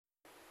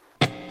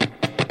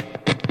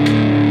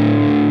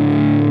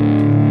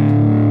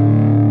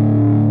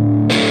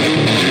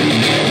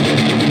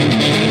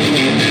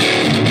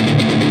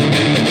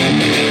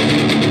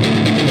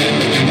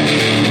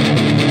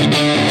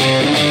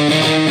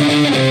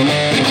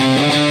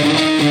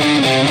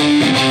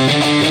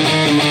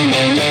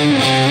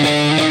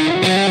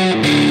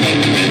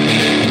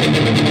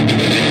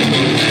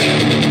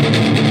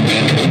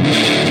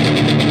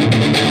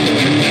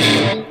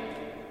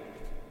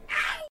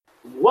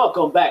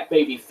Welcome back,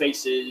 baby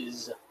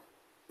faces.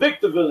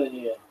 Victor Villain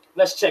here.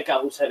 Let's check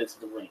out who's headed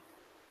to the ring.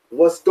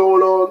 What's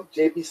going on?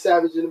 JP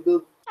Savage in the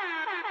building.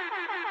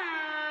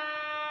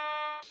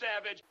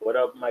 Savage. What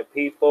up, my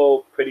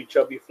people? Pretty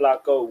chubby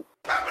Flacco.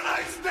 Have a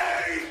nice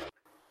day!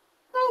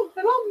 Oh,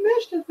 and I'm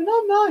Mischief, and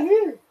I'm not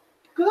here.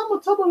 Because I'm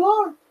a top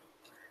alarm.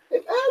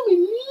 And I'm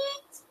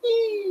elite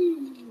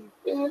Steve.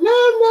 And I'm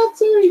not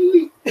so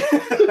elite.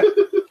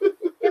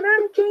 And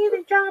I'm Jay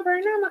the Jobber,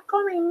 and I'm a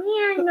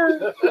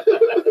colombiano.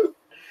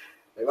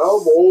 And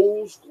I'm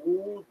old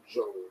school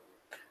Joe.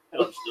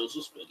 And I'm still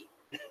suspended.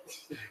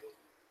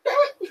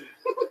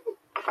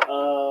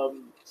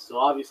 So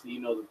obviously you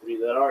know the three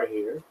that are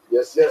here.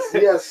 Yes.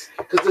 Because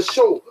the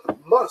show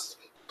must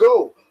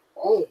go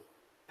on.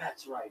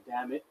 That's right,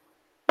 damn it.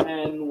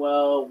 And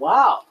well,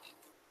 wow.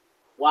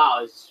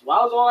 It's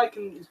all I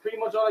can. It's pretty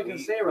much all I can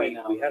say right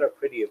now. We had a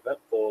pretty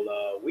eventful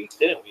week,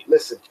 didn't we?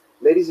 Listen,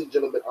 ladies and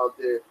gentlemen out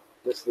there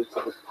listening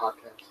to this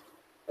podcast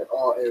at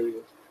all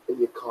areas, in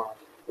your car,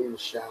 in the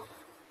shower,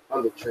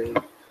 on the train,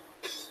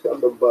 on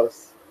the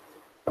bus,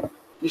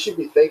 you should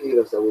be thanking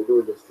us that we're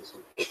doing this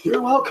week.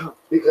 You're welcome.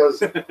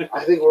 Because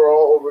I think we're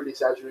all overly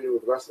saturated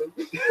with wrestling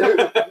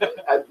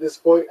at this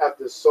point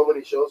after so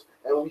many shows,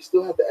 and we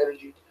still have the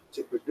energy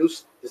to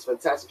produce this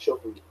fantastic show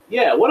for you.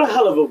 Yeah, what a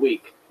hell of a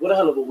week. What a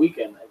hell of a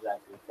weekend,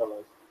 exactly,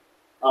 fellas.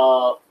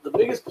 The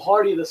biggest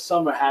party of the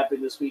summer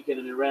happened this weekend,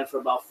 and it ran for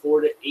about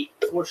 4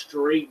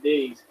 straight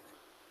days.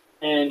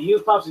 And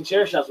Heels, Pops, and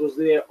Chair Shots was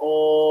there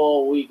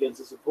all weekend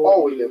to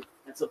support you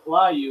and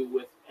supply you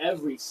with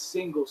every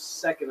single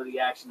second of the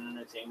action and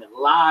entertainment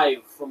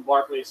live from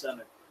Barclays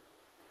Center.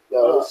 Yeah,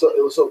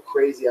 it was so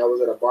crazy. I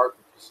was at a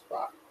barbecue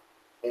spot,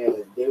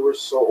 and they were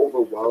so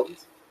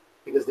overwhelmed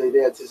because they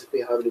didn't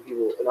anticipate how many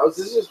people. And this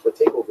is just for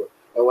takeover.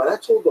 And when I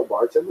told the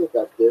bartender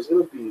that there's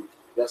gonna be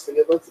wrestling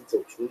events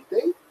until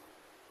Tuesday,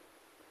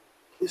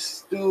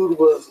 this dude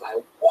was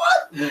like,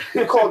 "What?"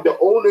 He called the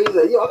owner. He's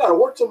like, "Yo, I gotta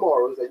work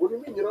tomorrow." He's like, "What do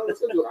you mean? You know what I'm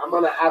saying?" He's like, "I'm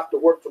gonna have to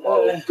work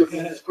tomorrow because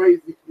this is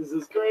crazy." This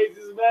is crazy.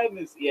 This is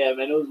madness. Yeah,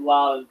 man, it was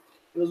wild.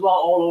 It was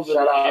wild all over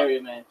the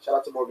area, man. Shout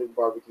out to Morgan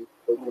Barbecue.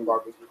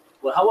 Barbecue.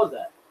 Well, how was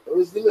that? It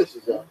was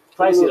delicious, yeah.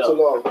 Pricey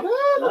though.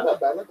 Not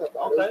that bad. Okay. It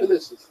was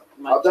delicious.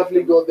 I'll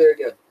definitely go there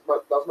again.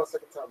 That was my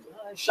second time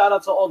there. Shout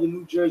out to all the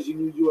New Jersey,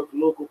 New York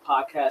local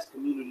podcast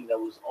community that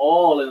was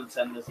all in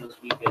attendance this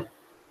weekend.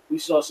 We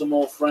saw some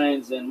old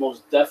friends and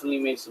most definitely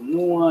made some new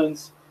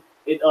ones.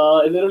 It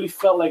literally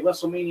felt like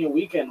WrestleMania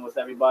weekend with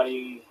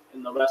everybody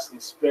in the wrestling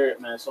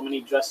spirit, man. So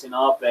many dressing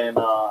up and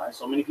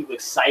so many people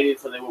excited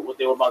for what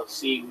they were about to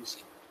see. It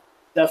was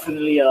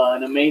definitely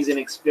an amazing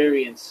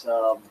experience.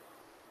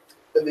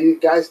 And do you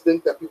guys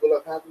think that people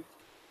are happy?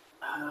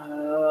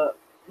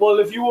 Well,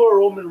 if you were a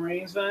Roman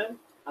Reigns fan,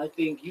 I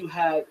think you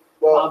had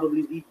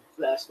probably the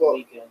best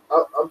weekend.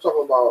 I'm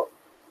talking about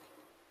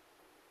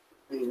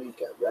the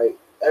weekend, right?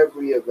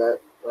 Every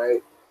event,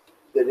 right?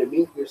 Did it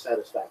meet your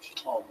satisfaction?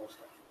 Oh, most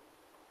definitely.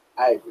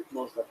 I agree.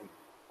 Most definitely.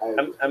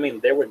 I mean,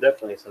 there were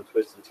definitely some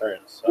twists and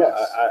turns. So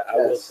yes, I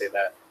will say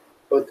that.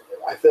 But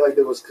I feel like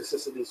there was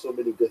consistently so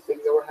many good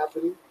things that were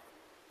happening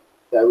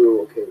that we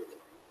were okay with it.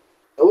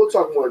 And we'll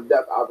talk more in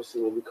depth,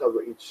 obviously, when we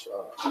cover each.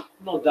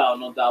 No doubt.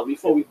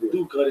 Before we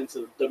do cut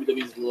into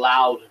WWE's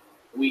loud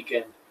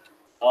weekend,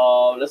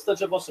 let's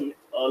touch up on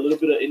a little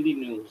bit of indie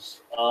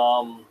news.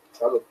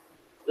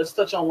 Let's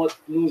touch on what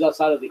news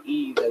outside of the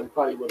E that we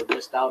probably would have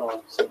missed out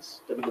on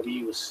since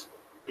WWE was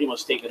pretty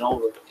much taken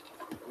over.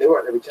 They were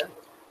on every channel.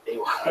 They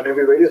were on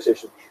every radio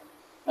station.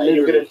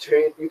 You couldn't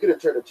turn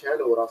the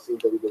channel without seeing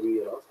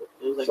WWE and all that.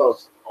 It was like a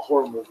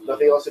horror movie.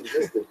 Nothing else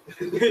existed.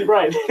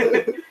 Right.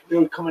 They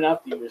were coming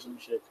after you or some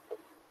shit.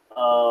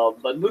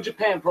 But New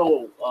Japan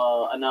Pro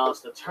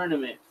announced a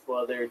tournament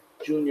for their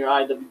junior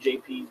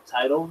IWJP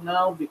title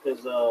now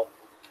because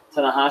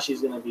Tanahashi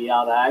is going to be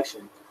out of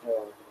action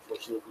for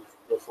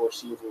the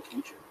foreseeable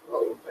future.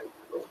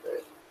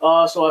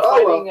 So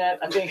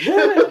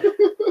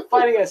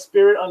fighting at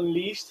Spirit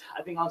Unleashed.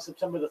 I think on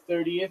September the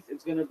 30th,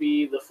 it's going to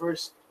be the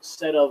first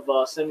set of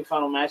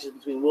semifinal matches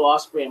between Will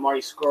Ospreay and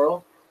Marty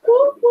Scurll.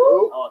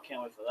 Oh, I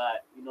can't wait for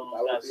that. You know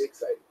those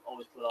guys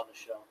always put on the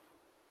show.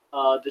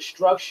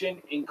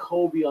 Destruction in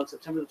Kobe on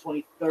September the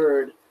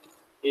 23rd.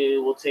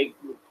 It will take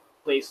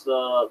place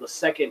the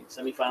second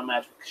semifinal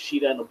match with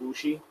Kushida and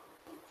Ibushi.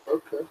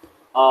 Okay.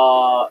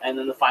 And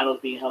then the finals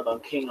being held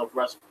on King of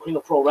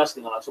Pro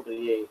Wrestling on October the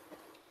 8th.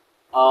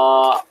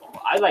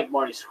 I like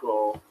Marty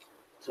Scurll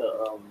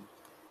to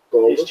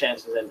his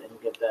chances and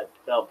get that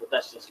belt, but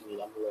that's just me.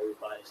 I'm very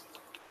biased.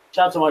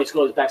 Shout out to Marty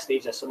Scurll. He's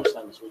backstage at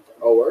SummerSlam this weekend.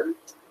 Oh, word?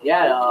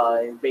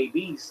 Yeah,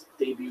 Baby's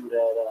debuted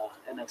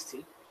at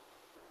NXT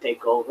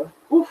TakeOver.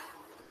 Oof.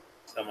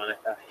 And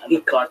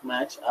the dark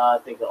match. I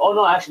think. Oh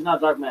no, actually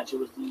not dark match. It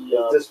was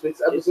the this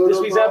week's episode. This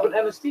week's episode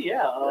of NXT.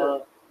 Yeah.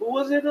 Who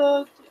was it?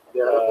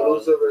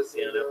 Palooza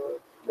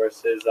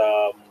versus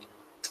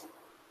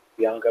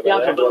Bianca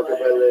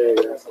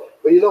Belair.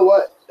 But you know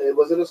what? It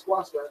wasn't a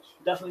squash match.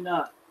 Definitely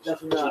not.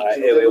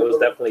 It was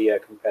definitely a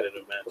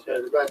competitive match.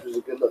 Competitive match was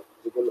a good look.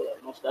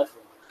 Most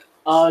definitely.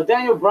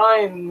 Daniel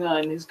Bryan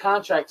in his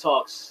contract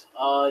talks,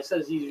 he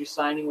says he's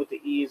resigning with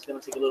the E. It's going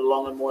to take a little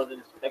longer, more than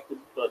expected,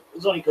 but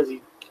it's only because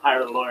he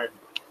hired a lawyer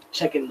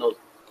checking those.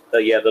 The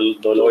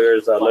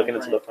lawyers are looking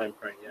into the fine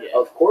print. Yeah.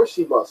 Of course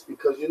he must,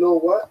 because you know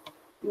what?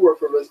 You work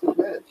for Vince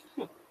McMahon.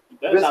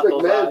 Vince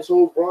McMahon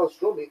told Braun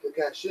Strowman he could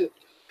cash in.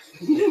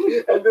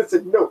 And they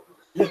said no.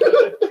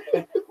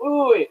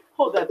 wait.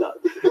 Hold that thought.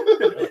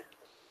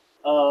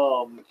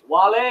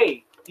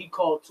 Wale, he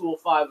called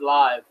 205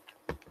 Live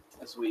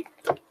this week.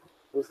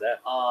 Who's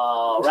that?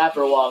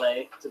 Rapper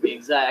Wale, to be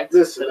exact.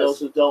 Listen, for those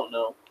who don't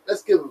know.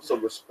 Let's give him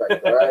some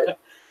respect, all right?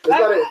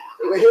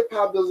 Hip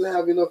hop doesn't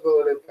have enough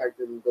of an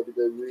impact in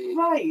WWE.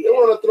 Right. They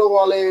want to throw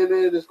Wale in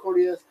there, this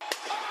corny ass.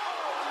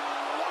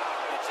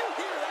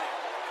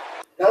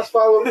 That's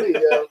fine with me,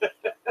 yeah.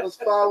 That's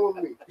fine with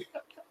me.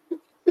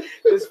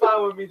 It's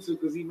fine with me too,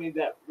 because he made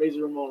that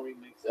Razor Ramon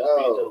remix.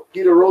 Oh,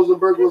 Peter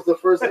Rosenberg was the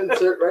first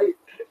insert, right?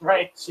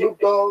 Right. Snoop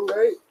Dogg,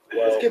 right?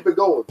 Well, let's keep it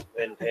going.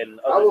 I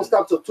won't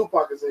stop till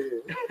Tupac is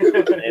in here.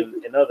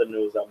 In other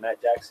news,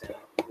 Matt Jackson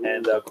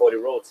and Cody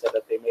Rhodes said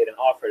that they made an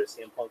offer to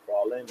CM Punk for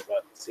All In,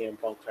 but CM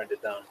Punk turned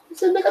it down. He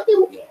said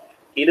negativo. Yeah.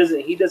 He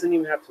doesn't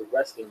even have to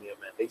wrestle in the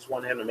event. They just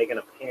want him to make an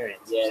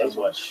appearance. Yeah,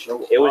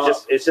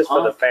 it's just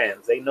for the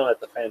fans. They know that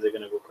the fans are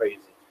gonna go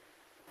crazy.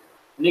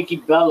 Nikki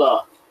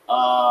Bella,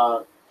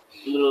 a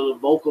little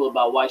vocal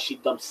about why she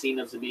dumped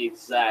Cena, to be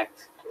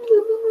exact.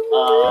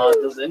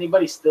 Does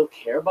anybody still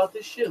care about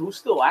this shit? Who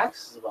still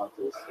asks about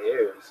this? Who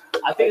cares?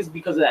 I think it's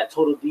because of that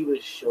Total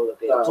Divas show that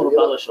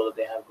Bella show that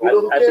they have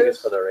going. I think it's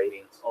for the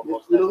ratings.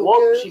 Almost.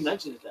 She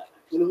mentions that.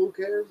 You know who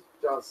cares?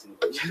 John Cena.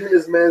 You see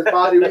this man's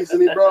body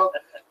recently, bro?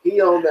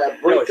 He on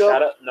that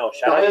breakup.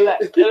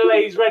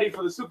 He's ready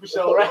for the Super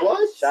Show, right?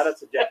 What? Shout out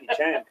to Jackie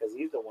Chan, because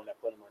he's the one that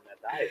put him on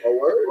that diet. Oh,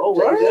 word? Oh,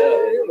 word?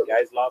 Yeah, the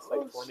guy's lost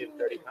like 20 to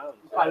 30 pounds.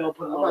 Probably gonna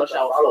put him on Rush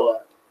Hour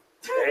 4.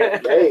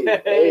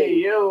 Hey,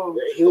 yo.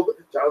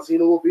 John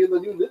Cena will be in the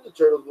new Ninja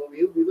Turtles movie.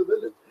 He'll be the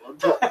villain.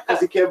 Because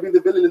he can't be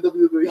the villain in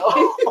WWE.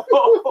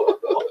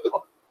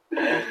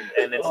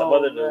 And in some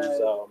other news,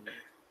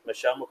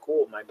 Michelle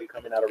McCool might be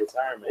coming out of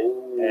retirement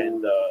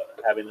and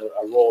having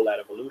a role at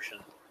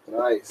Evolution.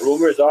 Nice.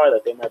 Rumors are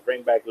that they might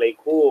bring back Lay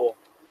Cool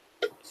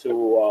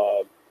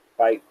to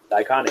fight the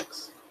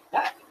Iconics.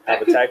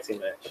 Have a tag team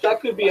match. That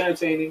could be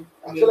entertaining.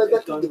 I feel like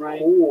that could be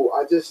cool.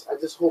 I just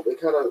hope it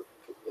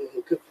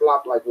could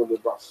flop like when they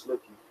brought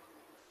Snooki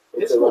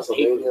into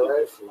WrestleMania,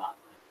 right? Flop.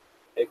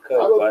 It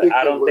could, but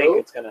I don't think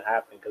it's gonna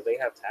happen because they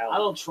have talent. I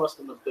don't trust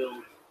them to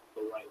build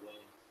the right way.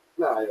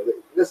 Nah,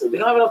 listen. They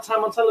don't have enough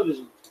time on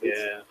television.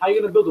 Yeah. How are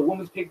you gonna build a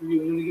women's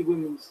pay-per-view? You only give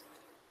women's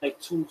like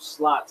 2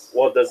 slots.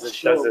 Well, does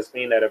this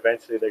mean that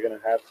eventually they're gonna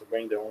have to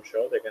bring their own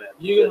show? The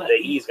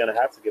E's gonna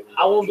have to give them.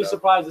 I won't be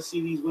surprised to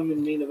see these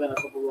women main event a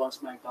couple Raw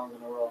SmackDowns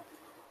in a row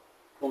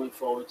going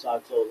forward to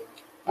October.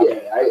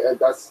 Yeah,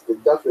 that's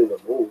definitely the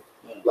move.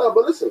 Yeah. No,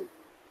 but listen,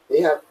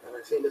 they have, and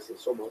I say listen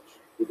so much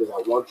because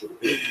I want you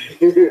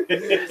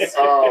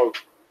to.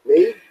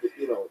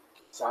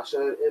 Sasha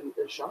and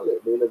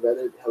Charlotte main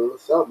evented Hell in a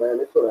Cell, man.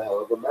 They put a hell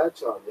of a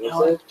match on. You know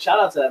what I'm saying? Shout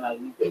out to that match.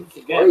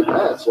 Great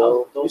match,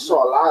 yo. We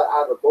saw a lot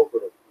out of both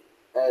of them,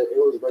 and it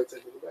was a very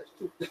technical match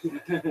too.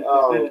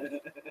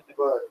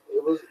 But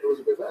it was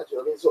a good match. You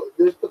know what I mean? So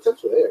there's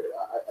potential there.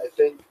 I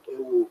think it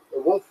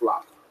won't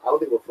flop. I don't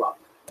think it will flop.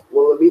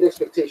 Will it meet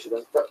expectation?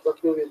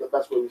 That's maybe the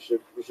best way we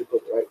should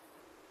put it, right?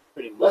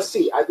 Pretty much. Let's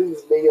see. I think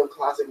this Mania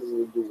Classic is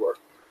going to do work.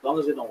 As long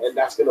as it don't. And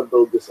that's going to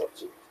build this up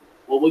too.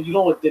 Well, you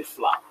know what did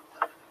flop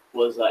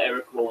was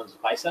Eric Rowan's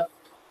bicep.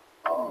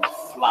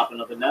 Flopping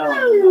up and down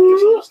after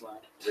SummerSlam.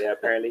 Yeah,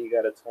 apparently he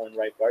got a torn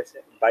right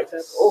bicep.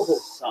 Oh,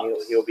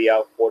 he'll be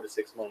out 4 to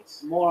 6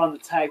 months. More on the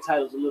tag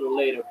titles a little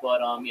later,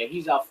 but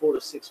he's out 4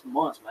 to 6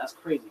 months, man. That's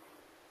crazy.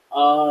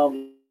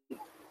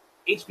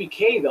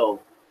 HBK though,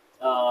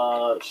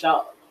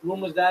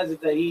 rumors that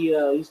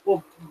he's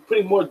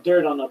putting more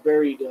dirt on a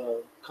buried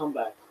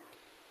comeback,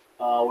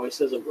 where he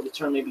says the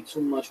return may be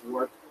too much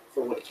work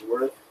for what it's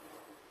worth.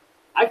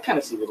 I kind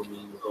of see what he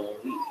means though.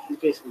 He's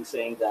basically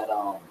saying that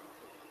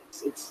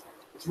it's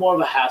more of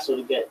a hassle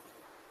to get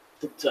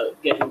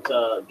him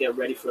to get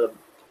ready for the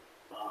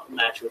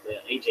match with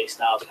the AJ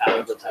Styles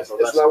caliber type of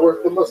wrestler. It's not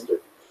worth the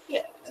mustard.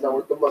 Yeah, it's not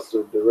worth the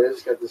mustard. The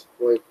risk at this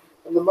point,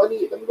 and the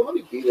money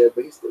be there,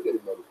 but he's still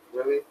getting money. You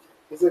know what I mean?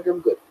 He's like, I'm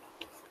good.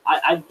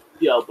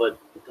 But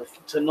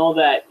to know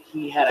that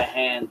he had a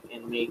hand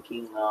in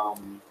making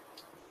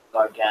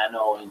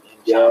Gargano and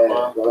Ciampa.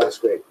 Yeah, that's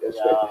great. That's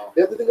great.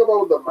 You have to think about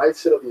what the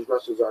mindset of these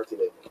wrestlers are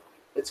today, man.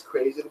 It's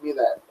crazy to me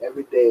that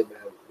every day,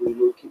 man,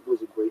 we keep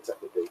losing greats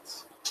at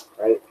debates,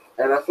 right?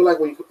 And I feel like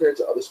when you compare it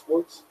to other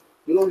sports,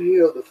 you don't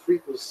hear of the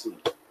frequency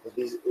of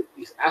these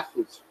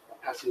athletes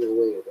passing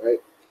away,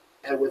 right?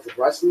 And with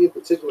wrestling in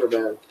particular,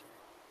 man,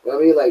 you know what I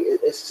mean? Like,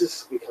 it's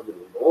just becoming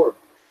the norm.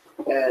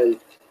 And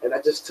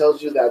that just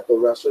tells you that the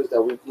wrestlers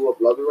that we grew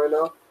up loving right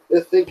now,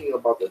 they're thinking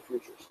about their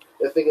futures.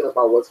 They're thinking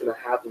about what's going to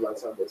happen by the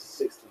time they're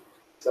 60,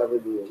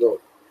 70 years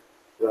old.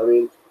 You know what I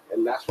mean?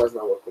 And that's why it's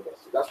not worth the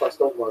mustard. That's why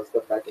Stone Cold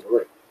stepped back in the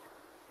ring.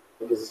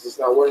 Because it's just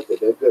not worth it.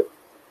 They're good.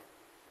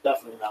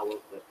 Definitely not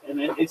worth it. And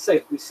then it's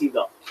like we see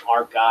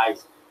our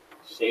guys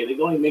shade. It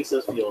only makes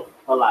us feel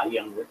a lot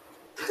younger.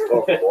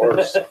 Of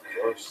course.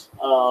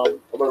 I'm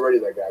already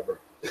that guy, bro.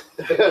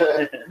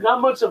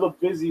 Not much of a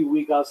busy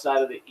week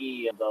outside of the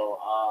E, though.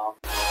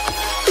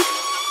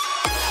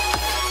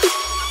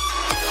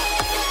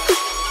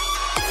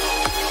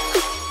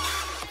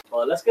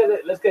 Well, let's get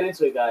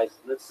into it, guys.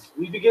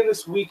 We begin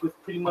this week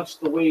with pretty much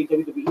the way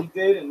WWE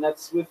did, and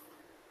that's with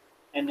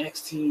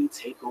NXT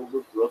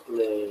Takeover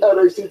Brooklyn.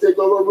 NXT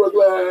Takeover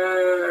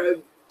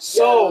Brooklyn.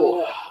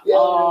 So,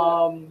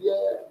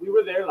 yeah. We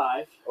were there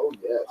live. Oh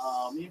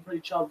yes. Me and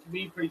Pretty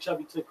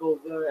Chubby took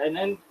over,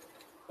 and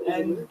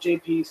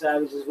JP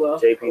Savage as well.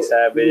 JP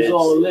Savage. It was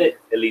all lit.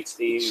 Elite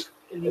Steve.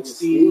 Elite He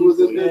Steve. was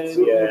in there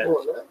too. Yeah. Come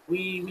on, man.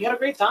 We had a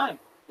great time.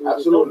 It was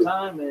Absolutely. a dope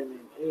time, and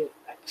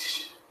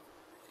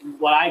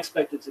what I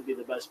expected to be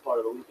the best part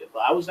of the weekend,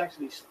 but I was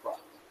actually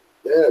surprised.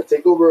 Yeah,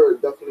 Takeover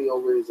definitely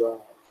always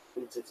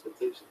meets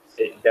expectations.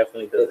 It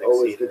definitely does It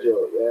always exceed gives it.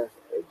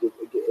 you,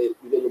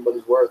 you get your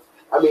money's worth.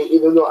 I mean,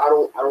 even though I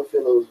don't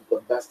feel it was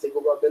the best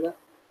Takeover I've been at.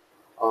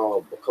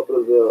 A couple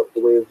of the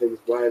way things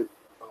went,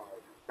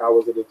 I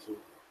wasn't into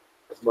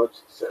as much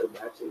certain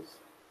matches,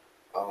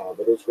 but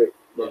it was great.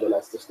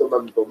 Nonetheless, there's still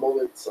memorable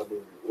moments. I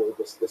mean,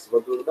 let's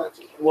run through the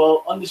matches.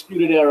 Well,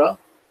 Undisputed Era,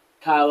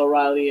 Kyle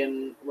O'Reilly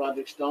and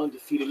Roderick Strong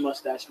defeated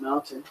Mustache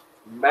Mountain.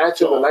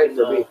 Match of the night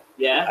for me.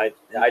 Yeah.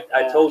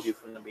 I told you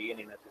from the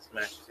beginning that this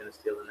match was going to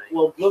steal the night.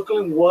 Well,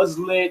 Brooklyn was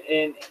lit,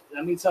 and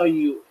let me tell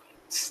you,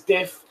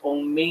 stiff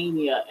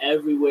mania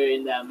everywhere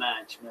in that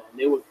match, man.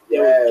 They were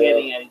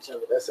getting at each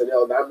other. Listen,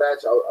 that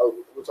match, we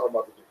were talking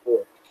about this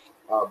before.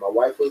 My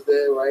wife was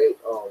there, right?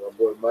 My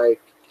boy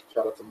Mike,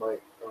 shout out to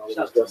Mike.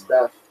 Their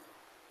staff,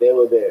 they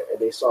were there, and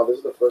they saw this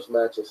is the first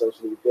match.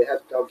 Essentially, they had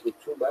gone through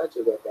 2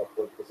 matches at that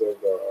point because of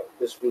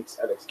this week's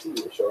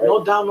NXT show, right?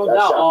 No doubt.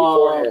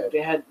 Beforehand.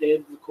 They had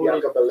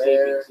recorded Bianca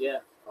Belair, tapings, yeah.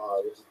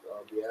 There's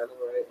Deanna,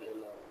 right?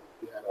 And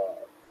we had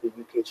the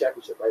UK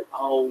Championship, right?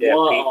 Oh, Yeah,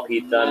 wow,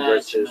 Pete Dunne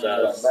versus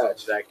match.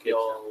 Zach Kitchen.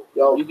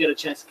 Yo, you get a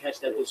chance to catch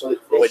that this week.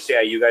 Which,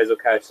 yeah, you guys will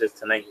catch this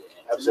tonight.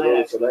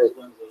 Absolutely, tonight.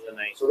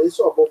 So they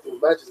saw both those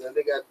matches, and then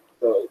they got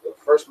the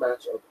first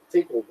match of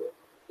Takeover,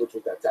 which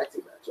was that tag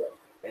team match, right?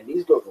 And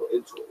these girls were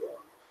into it, bro.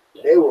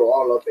 Yeah. They were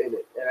all up in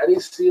it, and I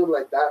didn't see them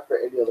like that for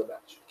any other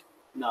match.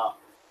 No.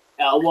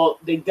 Well,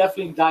 they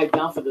definitely died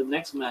down for the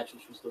next match,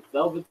 which was the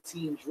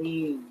Velveteen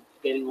Dream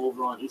getting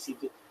over on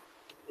EC2.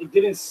 It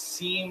didn't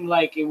seem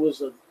like it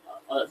was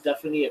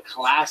definitely a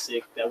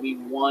classic that we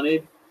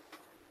wanted,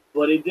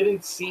 but it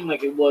didn't seem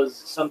like it was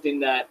something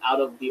that out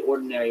of the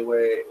ordinary,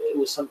 where it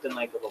was something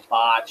like of a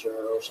botch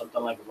or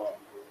something like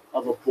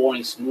of a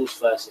boring snooze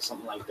fest or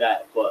something like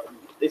that. But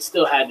it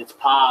still had its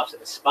pops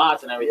and its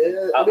spots and everything.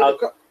 Yeah,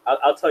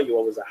 I'll tell you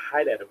what was a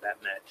highlight of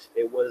that match.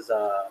 It was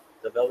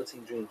the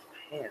Velveteen Dream's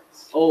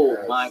pants. Oh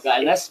Yes. my god!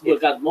 And that's what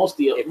got most of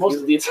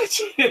the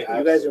attention. You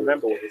guys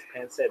remember what his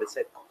pants said? It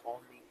said,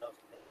 "Call me up."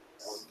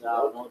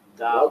 No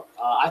doubt.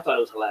 I thought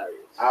it was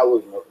hilarious. I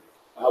was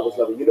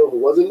loving it. You know who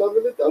wasn't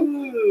loving it, though?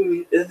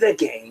 The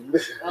game.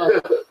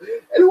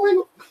 Anyway,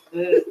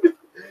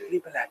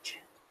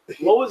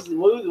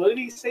 What did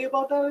he say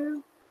about that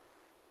again?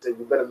 said,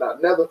 you better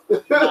not never.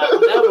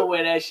 Never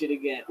wear that shit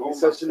again. He Oh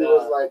essentially my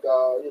God. was like,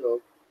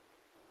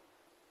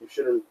 you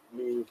shouldn't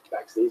leave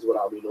backstage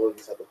without me knowing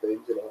these type of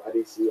things. I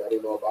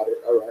didn't know about it.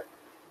 All right.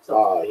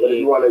 But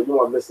if you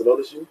want Miss to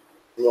notice you,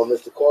 you want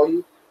Miss to call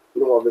you,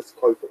 you don't want Miss to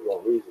call you for the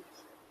wrong reasons.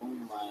 Oh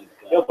my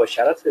God. Yo, but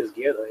shout out to his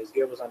gear though. His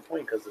gear was on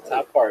point because the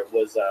top part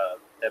was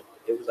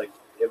it was like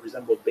it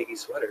resembled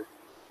Biggie's sweater.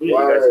 You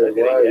guys look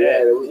at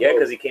it, yeah,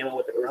 because he came in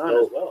with the crown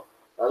as well.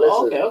 Now,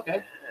 listen,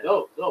 Okay.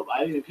 Dope. I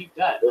didn't even peep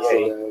that.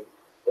 Listen, man,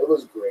 it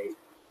was great.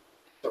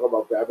 Talking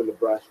about grabbing the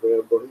brass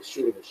rim, bro. He's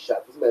shooting a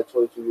shot. This man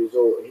 22 years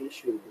old, and he's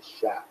shooting a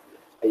shot.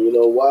 And you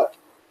know what?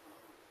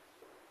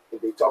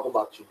 If they talk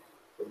about you,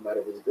 no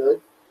matter if it's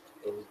good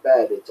or it's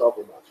bad, they talk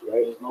about you,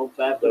 right? There's no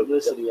bad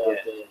publicity out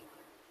there.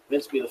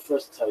 Vince be the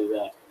first to tell you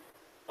that.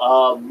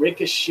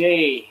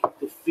 Ricochet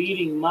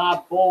defeating my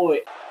boy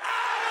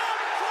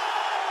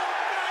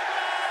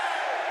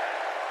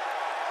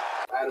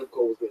Adam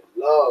Cole was getting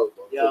love.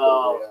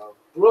 Yo.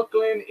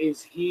 Brooklyn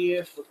is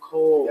here for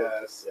Cole.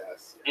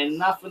 Yes. And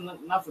not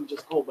from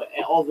just Cole, but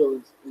all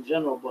villains in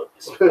general, but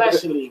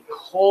especially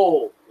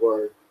Cole.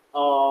 Word.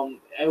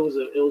 It was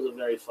a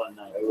very fun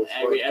night. It was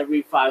fun.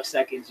 Every 5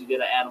 seconds you get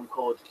an Adam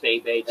Cole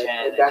Bay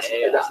chant.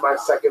 And that's my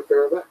second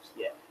favorite match.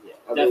 Yeah.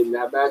 I mean,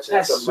 that match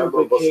has that some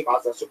memorable super kick.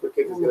 spots. That super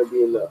kick is going to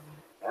be in the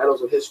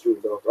annals of history,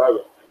 though, forever.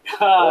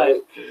 God.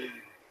 Right?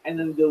 And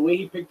then the way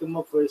he picked him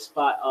up for his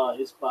spot,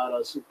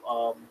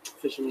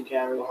 Fisherman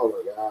Carry.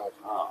 Oh my God.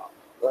 Oh,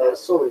 There's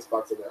so many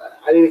spots in that.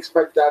 I didn't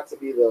expect that to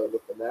be the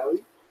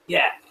finale.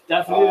 yeah,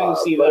 definitely didn't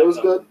see but that. it was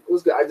good. It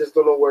was good. I just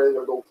don't know where they're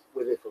going to go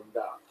with it from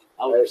now.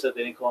 I was upset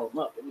they didn't call him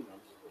up. I mean,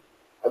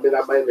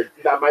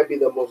 that might be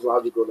the most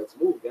logical next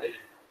move, right?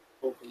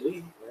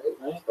 Hopefully.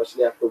 Right.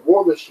 Especially after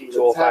War Machine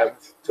 205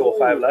 attacked.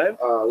 205 Live?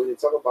 We didn't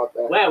talk about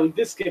that. Wow, we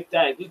did skip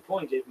that. Good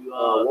point, JP.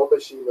 War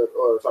Machine,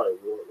 War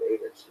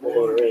Raiders.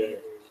 War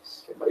Raiders.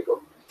 Okay,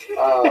 Michael.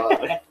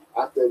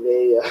 After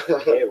they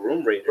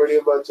Room Raiders pretty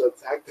much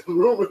attacked the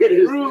Room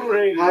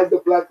Raiders. Had the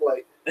black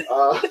light.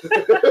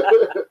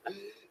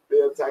 They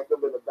attacked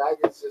them in the back.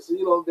 It's just,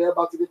 they're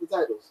about to get the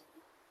titles.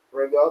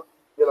 Bring up,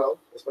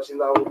 especially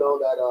now we know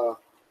that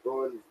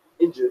Rowan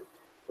injured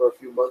for a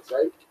few months,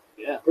 right?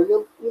 Yeah. Bring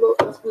him,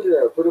 let's put it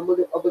there. Put him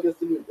up against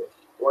the New Day.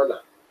 Why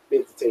not? Be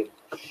entertaining.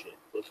 Shit.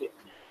 Okay.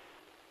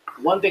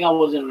 One thing I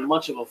wasn't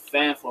much of a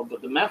fan for,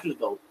 but the match was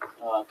dope.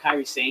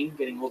 Kairi Sane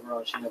getting over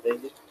on Shayna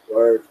Baszler.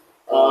 Word.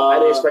 I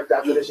didn't expect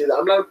that finish either.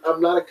 I'm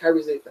not a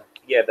Kairi Sane fan.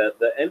 Yeah,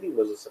 the ending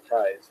was a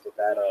surprise with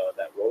that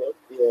roll up.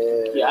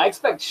 Yeah. I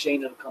expect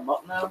Shayna to come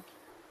up now.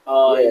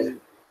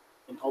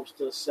 In hopes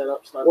to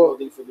start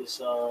building for this.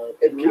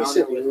 In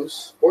recent news,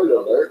 spoiler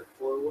alert.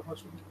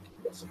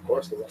 Yes, of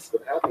course, because that's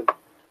going to happen.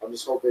 I'm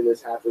just hoping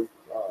this happens.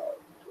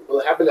 Will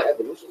it happen at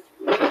Evolution?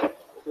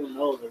 Who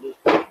knows at this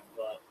point?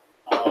 But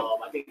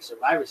I think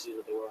Survivor Series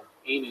that they were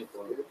aiming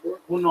for.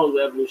 Who knows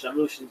with Evolution?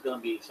 Evolution is going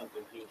to be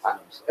something huge for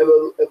them.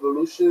 So.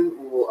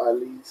 Evolution will at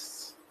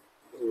least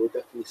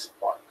definitely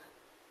spark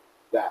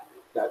that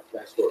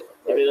story.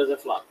 Right? If it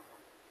doesn't flop.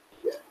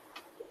 Yeah.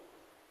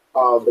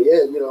 But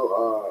yeah,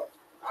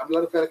 I'm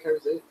not a fan of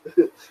Kairi Sane.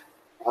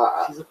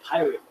 She's a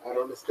pirate. I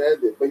don't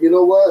understand it. But you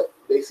know what?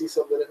 They see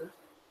something in her.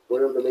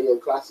 Winner of the Mae Young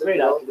Classic.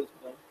 Great athlete.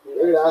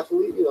 Great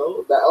athlete.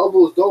 That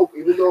elbow is dope,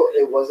 even though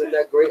it wasn't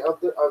that great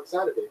on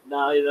Saturday.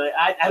 No,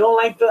 I don't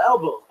like the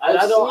elbow. I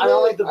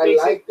don't like the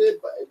basic. I liked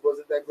it, but it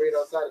wasn't that great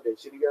on Saturday.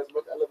 She didn't get as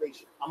much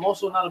elevation. I'm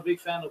also not a big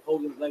fan of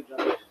Hogan's leg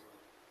drop.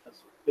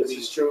 This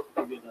is true.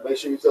 Make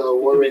sure you tell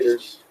the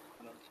Warriors.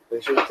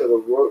 Make sure you tell the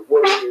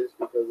Warriors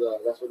because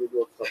that's what they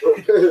do.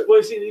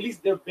 Well, see, at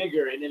least they're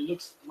bigger and it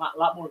looks a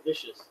lot more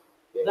vicious.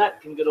 Yeah.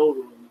 That can get over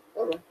with me.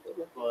 All right.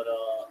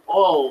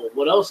 But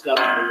what else got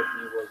over with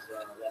me was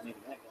that main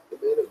event. The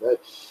main event.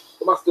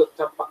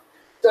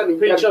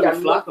 Pretty Chubby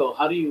Flacco.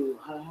 How do you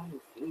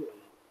feel?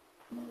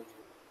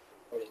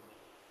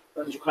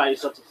 Did you cry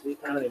yourself to sleep?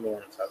 I don't even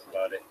want to talk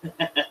about it.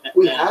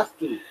 We have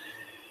to.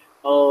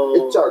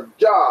 Oh, it's our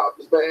job,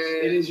 man.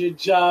 It is your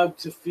job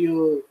to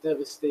feel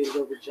devastated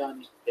over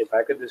Johnny. If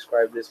I could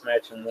describe this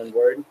match in one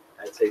word,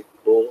 I'd say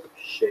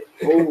bullshit.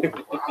 Oh,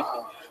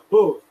 wow.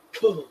 Bull.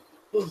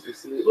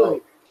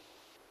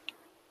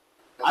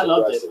 I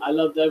loved it. I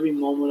loved every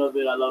moment of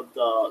it. I loved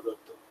the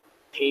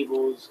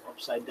tables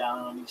upside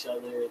down on each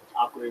other,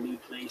 awkwardly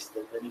placed,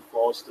 and then he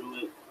falls through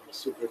it. A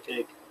super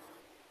kick.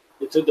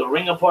 They took the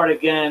ring apart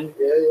again.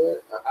 Yeah.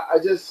 I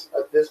just,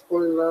 at this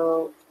point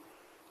now,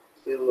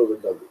 see a little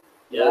redundant.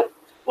 Yeah. Right?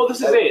 Well,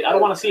 this is it. I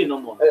don't want to see it no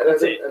more.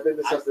 That's it. I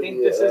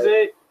think this is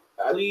it.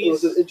 Please. It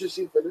was an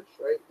interesting finish,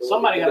 right?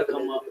 Somebody got to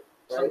come up.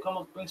 Right? Come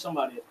up, bring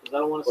somebody up, because I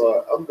don't want to see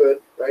it. I'm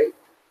good, right?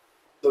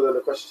 So then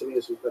the question to me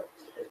is who's next?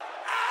 Right?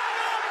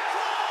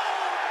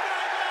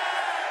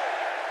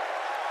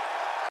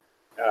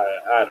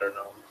 I don't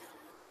know.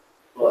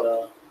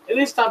 But it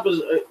is time for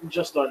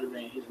just started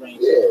his reign.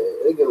 Yeah,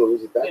 they're gonna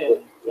lose it that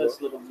quick.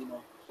 Let's let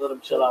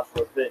him chill out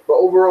for a bit. But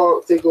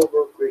overall,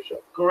 TakeOver,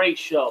 great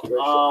show.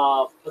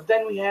 But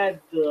then we had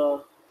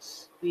the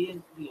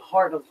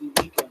heart of the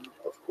weekend.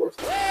 Of course.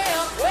 Way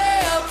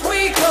up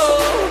we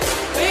go.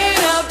 Been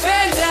up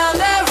and down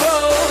that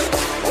road.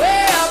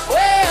 Way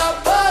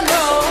up, oh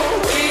no.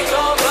 We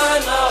gon'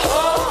 burn the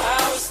whole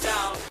house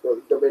down.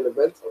 The main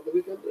event of the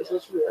weekend,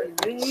 essentially, right?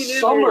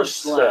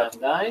 SummerSlam,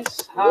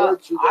 guys.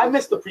 I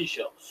missed the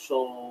pre-show,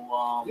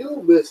 so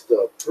you missed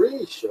the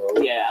pre-show.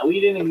 Yeah, we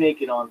didn't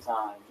make it on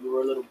time. We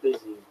were a little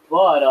busy,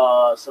 but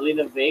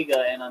Zelina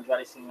Vega and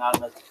Andrade Cien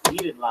Almas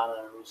defeated Lana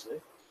and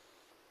Rusev,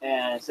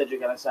 and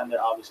Cedric Alexander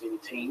obviously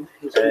retained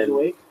his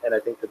cruiserweight. And I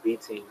think the B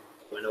team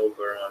went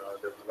over on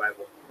the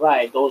Revival.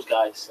 Right, those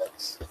guys.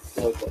 That's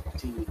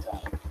TV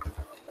time,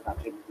 not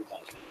TV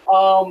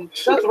time.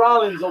 Seth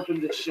Rollins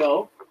opened the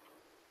show.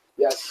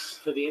 Yes.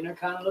 For the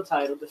Intercontinental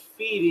title,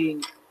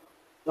 defeating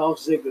Dolph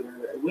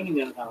Ziggler, winning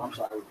the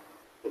Intercontinental,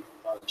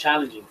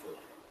 challenging for it.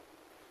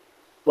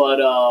 But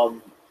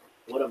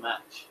what a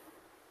match.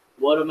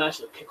 What a match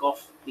to kick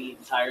off the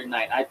entire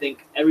night. I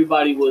think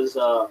everybody was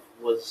all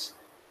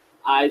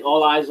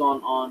eyes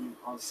on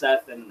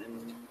Seth and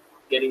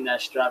getting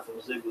that strap from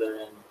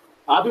Ziggler. And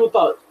a lot of people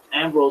thought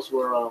Ambrose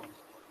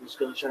was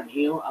going to turn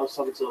heel. I was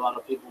talking to a lot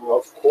of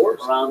people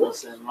around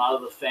us, and a lot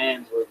of the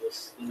fans were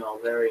just,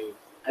 very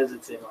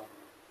hesitant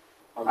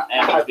on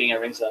Ambrose being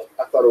at ringside.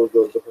 I thought it was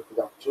the perfect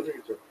opportunity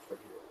to turn heel.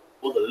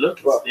 Well, the look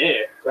is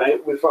there,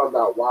 right? We found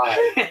out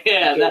why.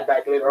 Yeah,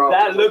 back later on,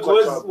 that look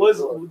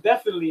was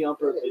definitely on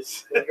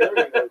purpose. Yeah, he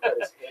cut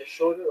his hair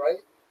shorter, right?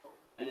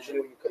 Usually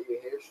when you cut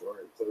your hair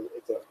short,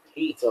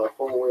 it's a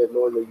formal way of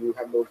knowing that you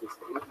have no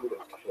disdain for the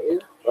hair,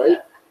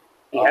 right?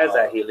 He has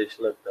that heelish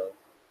look, though.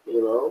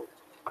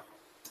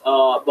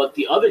 But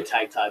the other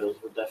tag titles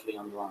were definitely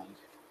on the line.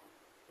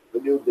 The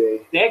New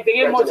Day. They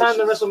gave more time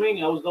than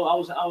WrestleMania. I was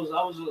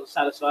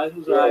satisfied. It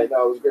was alright.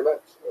 No, it was a great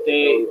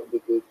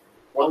match.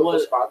 Wonderful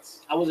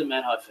spots. I wasn't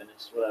mad how it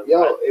finished. Whatever.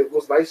 It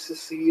was nice to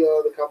see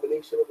the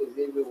combination of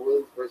Xavier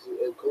Woods versus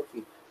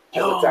Kofi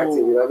as a tag team.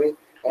 You know what I mean?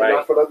 And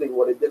not for nothing,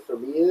 what it did for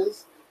me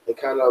is it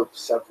kind of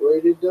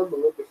separated them a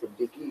little bit from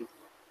Big E,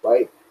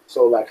 right?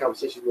 So that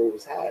conversation we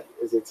always had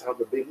is it's time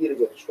for Big E to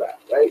get the strap,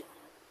 right?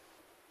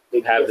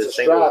 Big E Have gets the a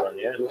single strap, run,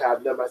 yeah. you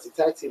have them as a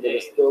tag team, and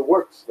it Yeah. still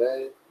works,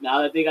 man.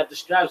 Now that they got the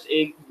straps,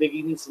 Big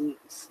E needs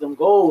some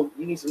gold.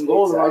 You need some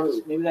gold around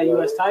Exactly. maybe that Yeah.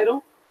 U.S.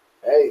 title.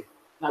 Hey,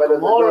 better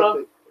than Nakamura.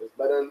 nothing. It's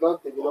better than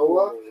nothing. You know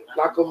what?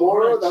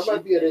 Nakamura, that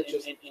might be an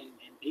interesting. And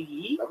Big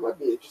E. That might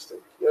be interesting.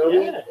 You know what I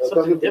mean? Yeah, It's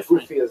something gonna be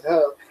different. goofy as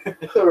hell,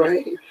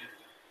 right?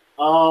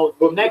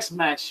 The next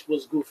match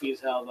was goofy as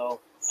hell though.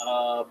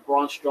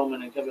 Braun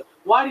Strowman and Kevin.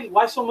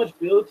 Why so much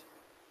build?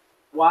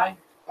 Why?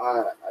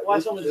 Why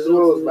This so much is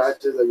one of those build?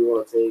 matches that you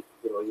want to take,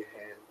 in your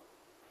hand.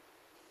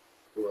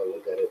 You want to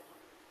look at it.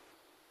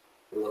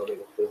 You want to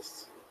make a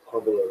fist,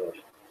 crumble it up,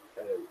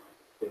 and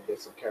then get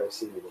some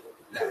kerosene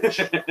in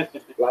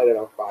it. Light it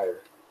on fire.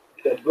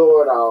 Then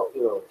blow it out,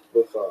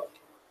 with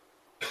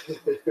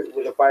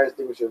with a fire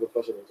extinguisher in the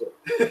flushing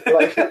it.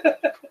 Like,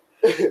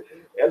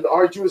 and the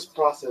arduous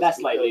process. That's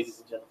light, because ladies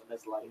and gentlemen.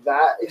 That's light.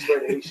 That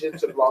explanation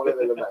took longer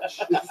than the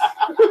match.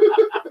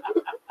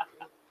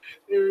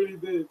 It really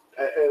did.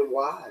 And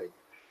why?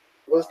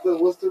 What's the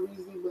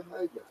reasoning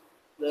behind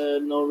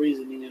that? No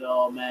reasoning at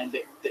all, man.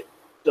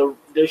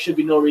 There should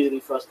be no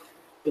reasoning for us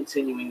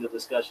continuing the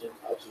discussion.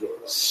 Absolutely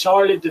not.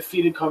 Charlotte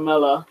defeated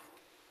Carmella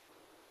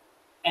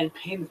and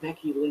pinned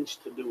Becky Lynch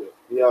to do it.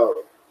 Yo,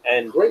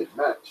 And great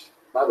match.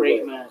 By the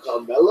Great way, match.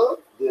 Carmella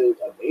did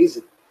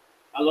amazing.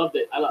 I loved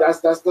it.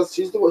 That's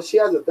she's the one. She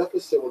has a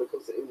deficit when it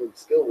comes to England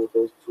skill with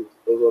those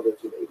other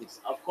two ladies.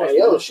 Of course. And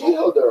yo, she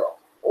held her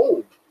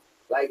own.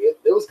 Like it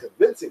was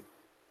convincing.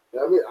 You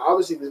know what I mean?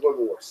 Obviously, these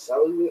women were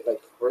selling it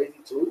like crazy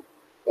too.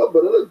 Yo, but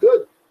it looked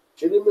good.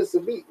 She didn't miss a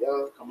beat.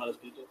 Yo, Carmella's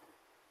pizza.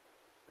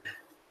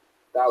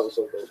 that was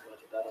so good.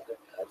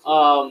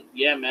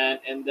 Yeah, man.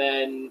 And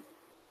then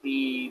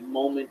the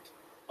moment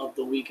of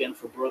the weekend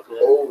for Brooklyn.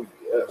 Oh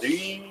yes. the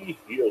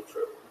heel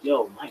turn.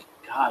 Yo, my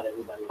God,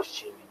 everybody was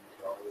cheering.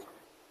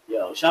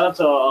 Yo, shout out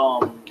to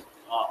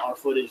our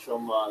footage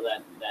from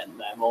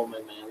that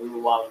moment, man. We were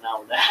wilding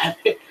out with that.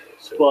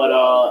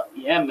 But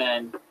yeah,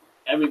 man,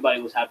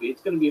 everybody was happy.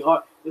 It's gonna be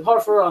hard. It's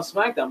hard for her on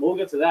SmackDown. We'll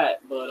get to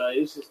that. But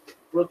it's just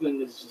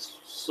Brooklyn is just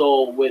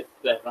so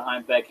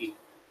behind Becky,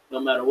 no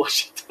matter what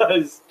she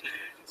does.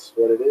 That's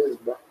what it is,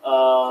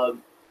 bro.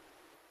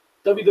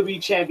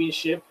 WWE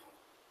Championship.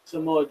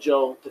 Samoa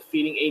Joe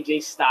defeating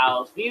AJ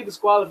Styles via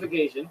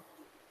disqualification.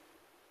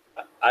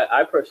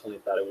 I personally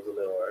thought it was a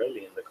little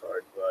early in the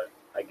card, but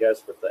I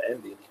guess with the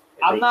ending,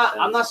 I'm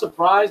not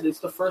surprised. It's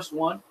the first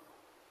one.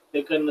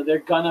 They're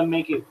gonna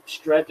make it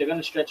stretch. They're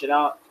gonna stretch it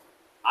out.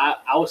 I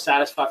was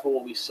satisfied for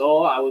what we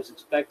saw. I was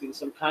expecting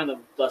some kind of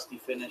dusty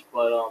finish,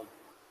 but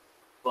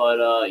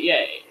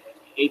yeah,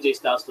 AJ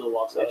Styles still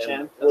walks out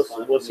champ.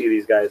 We'll see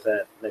these guys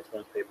at next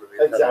month's pay per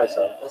view.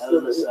 Exactly.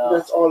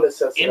 That's all it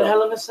says. In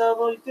Hell in a Cell,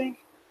 though, you think?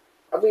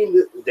 I mean,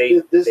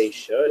 They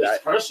should.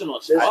 It's personal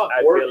as This fuck.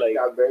 I work feel like-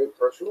 got very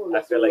personal. And I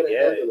that's feel the way like, they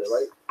yeah, handle it, it's-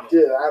 right?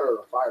 Yeah, I don't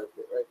know, fire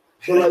pit, right?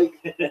 So like,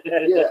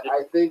 yeah,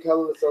 I think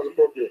Hell in a Cell is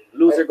appropriate.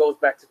 Loser goes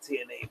back to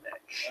TNA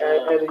match.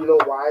 And you know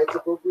why it's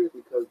appropriate?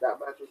 Because that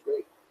match was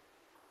great.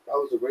 That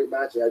was a great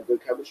match. It had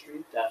good chemistry.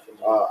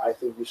 Definitely. I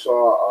think you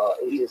saw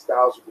AJ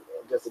Styles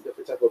against a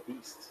different type of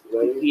beast. You know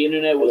what I mean? The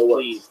internet And was it worked.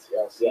 pleased.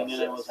 Yes, The yes,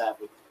 internet yes. was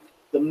happy.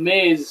 The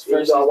Miz Even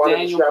versus though I wanted to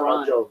Daniel strap on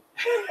Bryan. Joe.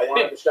 I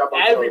wanted to strap on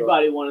Joe.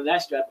 Everybody wanted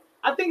that strap.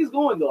 I think it's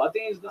going though. I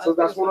think it's. So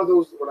that's one of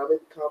those. When I made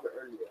the comment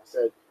earlier, I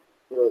said,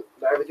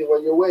 not everything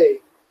went your way,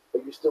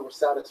 but you still were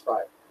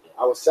satisfied.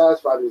 I was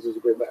satisfied because it was a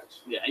great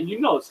match. Yeah, and you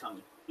know it's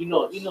coming. You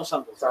know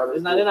something. Sounded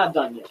It's not. They're not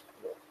done yet.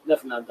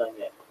 Definitely not done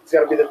yet. It's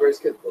got to be the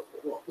greatest kid,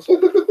 bro.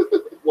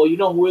 Well, you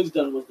know who is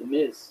done was the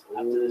Miz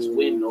after this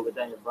win over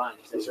Daniel Bryan.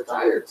 He said He's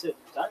retired. That's it.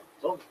 Retired.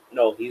 It's over.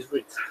 No, he's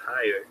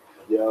retired.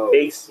 Yo,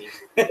 Facing.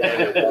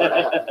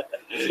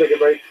 let's make it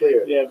very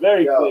clear. Yeah,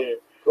 very Yo, clear.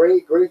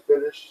 Great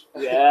finish.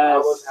 Yes. I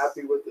was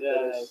happy with the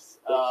finish. Yes.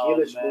 The Oh,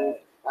 heelish man. move.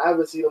 I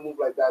haven't seen a move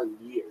like that in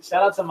years.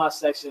 Shout out to my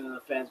section and the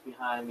fans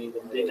behind me.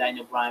 The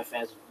Daniel Bryan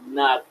fans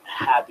not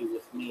happy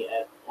with me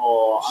at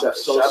all. I'm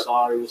so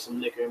sorry with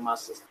some liquor in my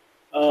system.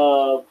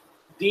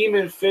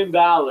 Demon Finn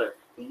Balor.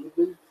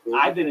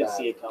 I didn't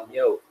see it coming.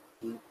 Yo,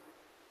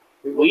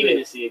 We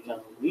didn't see it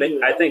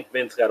coming. I think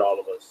Vince got all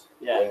of us.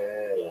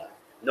 Yeah.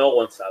 No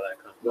one saw that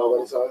coming.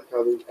 Nobody saw it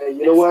coming. And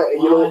you know what?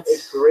 And you know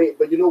it's great.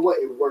 But you know what?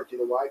 It worked. You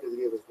know why? Because it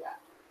gave us that.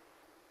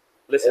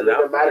 Listen, It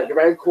doesn't matter.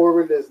 Grant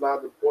Corbin is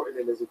not important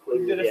in his We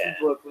equation. did it Yeah.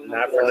 for Brooklyn.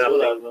 Not That's for nothing.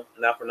 whatever.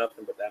 Not for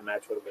nothing, but that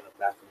match would have been a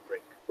bathroom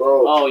break.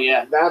 Bro, Oh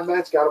yeah, that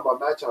match got him a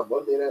match on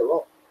Monday Night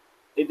Raw.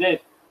 it did.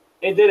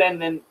 It did,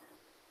 and then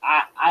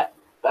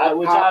That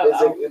which pop I-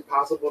 is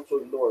impossible to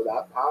ignore.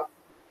 That pop,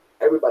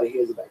 everybody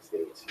hears it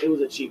backstage. it was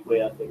a cheap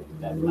way, I think,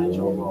 that match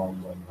overall.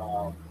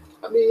 But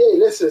I mean, hey,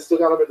 listen, still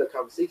got him in the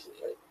conversation,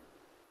 right?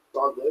 It's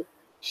all good.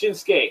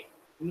 Shinsuke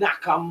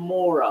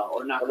Nakamura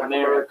or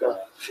Nakamerica.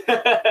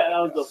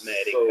 That was the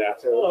America.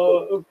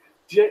 terrible.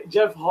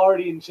 Jeff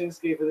Hardy and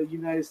Shinsuke for the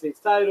United States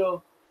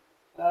title.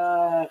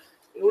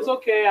 It was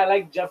okay. I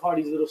like Jeff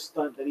Hardy's little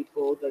stunt that he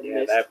pulled. That he Yeah,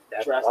 missed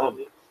that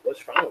drastically. bump.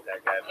 What's wrong with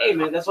that guy? Hey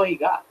man, that's all he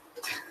got.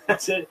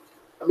 That's it.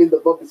 I mean, the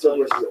bumpy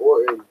versus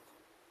Orton.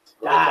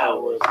 That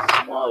was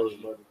That money. was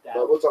money. That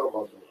But we'll talk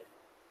about that.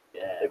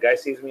 Yeah. The guy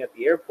sees me at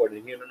the airport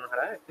and he don't know how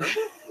to act.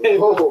 He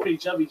was Whoa. pretty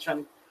chubby,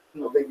 trying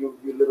to, I think you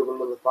lit up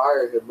another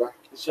fire here, bro.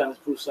 he's trying to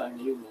prove something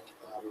to you, man.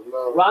 I don't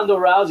know. Ronda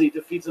Rousey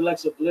defeats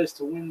Alexa Bliss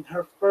to win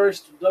her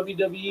first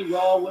WWE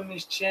Raw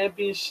Women's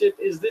Championship.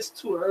 Is this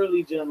too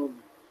early, gentlemen?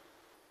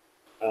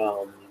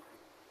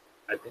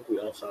 I think we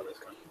all saw this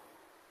coming.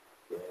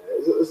 Yeah,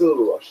 it's a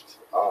little rushed.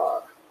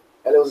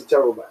 And it was a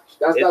terrible match.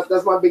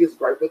 That's my biggest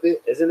gripe with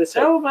it. Isn't this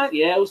her, Terrible, man.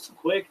 Yeah, it was too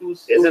quick. It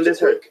was. Isn't too this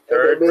her quick,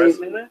 third and they made-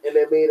 wrestling match? And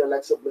they made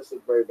Alexa Bliss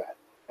look very bad.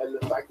 And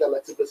the fact that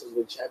Alexa Bliss has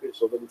been champion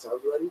so many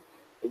times already,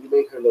 and you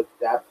make her look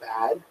that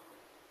bad,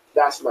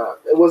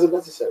 it wasn't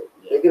necessary.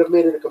 They could have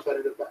made it a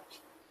competitive match.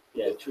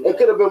 Yeah, true. It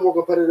could have been more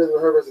competitive than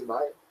her versus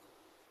Nia.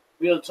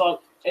 Real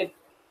talk.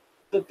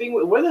 The thing,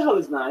 where the hell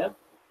is Nia?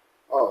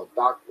 Oh,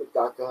 Doc.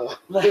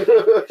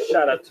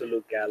 Shout out to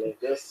Luke Gallows.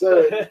 Yes,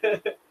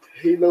 sir.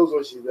 He knows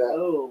where she's at.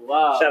 Oh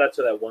wow. Shout out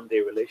to that 1 day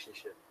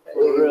relationship.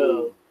 For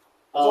real. That's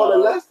all it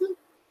lasted?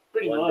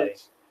 Pretty One much. day.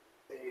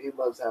 Hey, he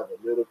loves having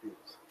little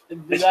penis.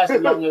 It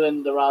lasted longer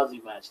than the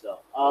Rousey match, though.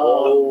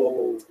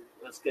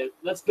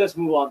 Let's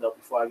move on though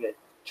before I get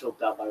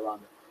choked out by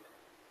Ronda.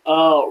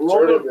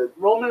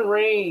 Roman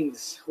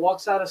Reigns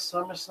walks out of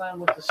SummerSlam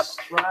with the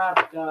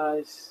strap,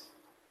 guys.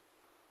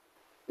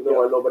 You know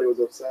why nobody was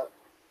upset?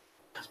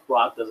 Because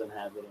Brock doesn't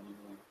have it anymore.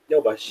 Yo,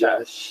 but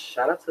shout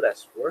out to that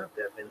swerve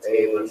that Vince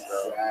gave us,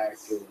 though.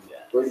 Exactly. Yeah.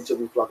 Brady should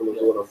be flocking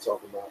to what I'm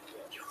talking about.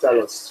 Tell Tell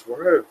us us.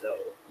 swerve, though.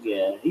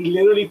 Yeah,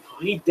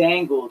 he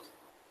dangled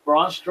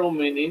Braun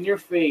Strowman in your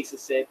face and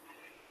said,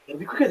 "It'll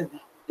be quicker than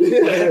that.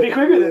 It'll be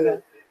quicker than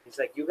that." He's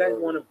like, you guys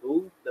want to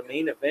boo the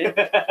main event?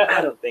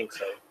 I don't think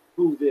so.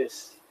 Who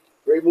this?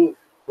 Great move.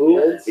 Boo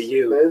Vince,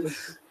 you.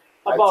 Vince,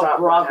 How I about top my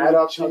Brock hat when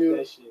off he to chucked you.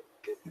 that shit?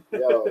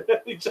 Yo.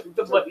 He chucked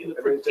the money in the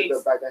And then take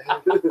briefcase. that back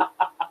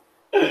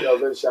at him. Yo,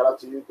 Vince, shout out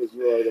to you because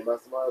you are the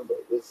mastermind, but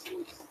this is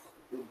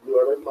you blew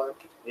our mind.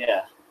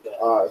 Yeah.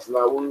 It's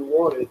not what we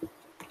wanted,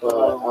 but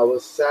I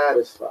was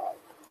satisfied.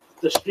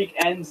 The streak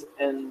ends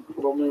and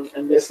Roman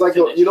and It's like,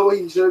 finish. you know what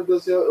he should have done?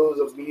 It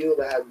was a meal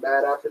that had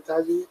mad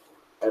appetizers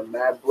and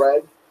mad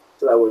bread,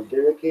 so that when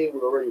dinner came, we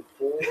were already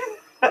full,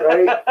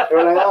 right? And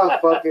we're like, oh,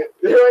 fuck it.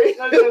 Right?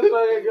 Let's just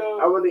fucking go.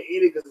 I want to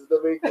eat it because it's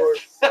the main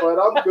course, but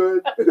I'm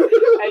good.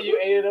 And you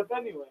ate it up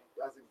anyway.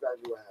 That's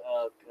exactly what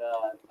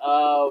happened.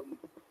 Oh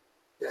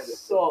god.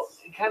 So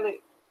it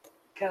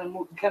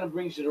kind of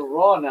brings you to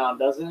Raw now,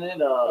 doesn't it?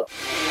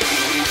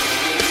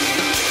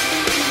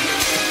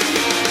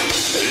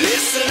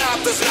 Listen up,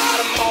 there's not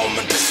a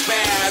moment to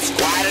spare. It's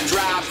quite a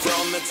drop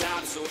from the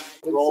top. So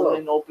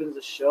Roman opens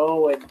the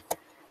show and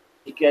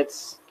he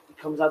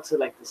comes out to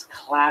like this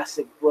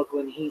classic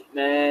Brooklyn Heat,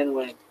 man,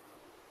 when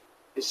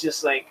it's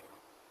just like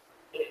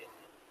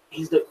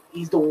he's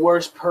the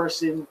worst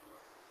person,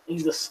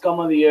 he's the scum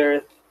of the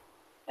earth,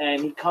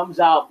 and he comes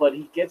out, but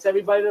he gets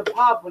everybody to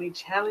pop when he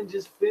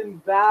challenges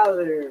Finn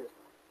Balor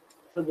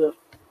for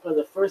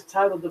the first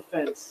title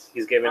defense.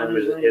 He's giving him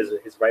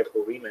his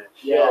rightful rematch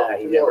that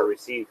he never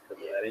received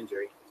because of that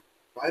injury.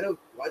 Why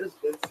does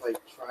Vince like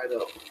try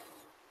to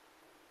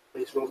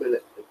place Roman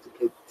to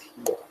play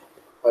T-ball?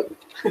 Like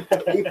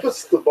he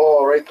puts the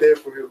ball right there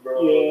for him,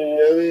 bro. Yeah. You know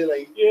what I mean?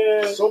 Like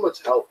Yeah. so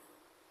much help.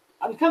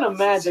 I'm kind of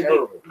mad that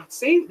Terrible.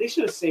 they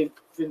should have saved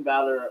Finn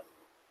Balor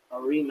a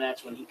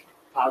rematch when he could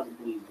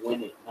possibly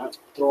win it, not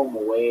throw him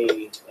away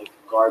like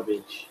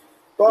garbage.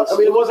 But I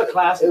mean, it was a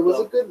classic. It was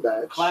though. a good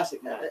match.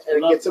 Classic match. And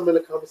it Loved gets him in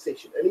the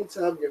conversation.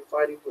 Anytime you're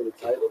fighting for the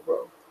title,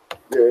 bro,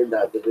 you're in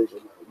that division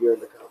now. You're in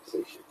the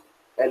conversation.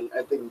 And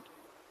I think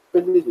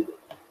Finn needed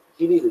it.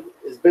 He needed it.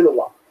 It's been a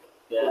while.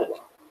 Yeah,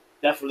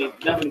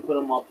 definitely put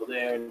him up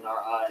there in our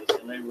eyes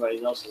and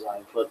everybody else's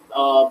eyes.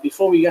 But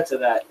before we get to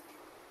that,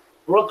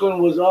 Brooklyn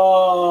was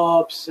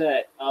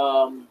upset.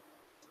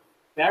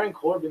 Baron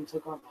Corbin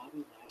took on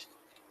Bobby Lashley,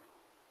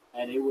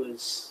 and it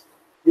was.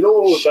 You know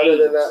what was better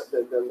than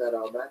Shades.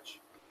 that match?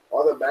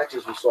 All the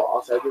matches we saw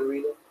outside the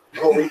arena the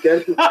whole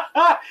weekend.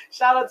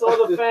 Shout out to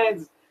all the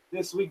fans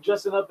this week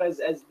dressing up as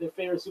their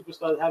favorite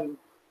superstars, having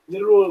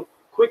literal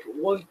quick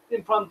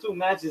impromptu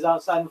matches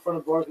outside in front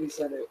of Barclays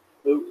Center.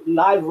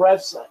 Live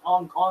refs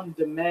on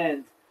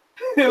demand.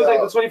 It was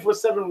like the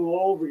 24/7 rule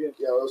all over again.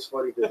 Yeah, it was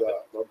funny because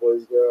my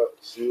boy's girl,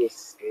 she was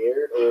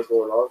scared of what was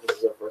going on because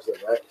this is her first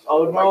event. She's Oh,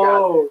 like, my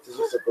no. God, this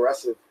was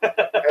aggressive.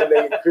 And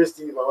then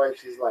Christy, my wife,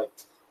 she's like,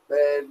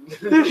 man,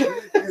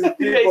 these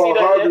people are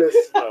harmless.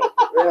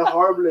 They're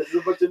harmless.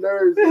 There's a bunch of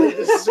nerds. They're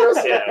just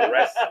stressing. Yeah,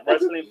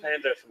 wrestling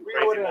fans are some We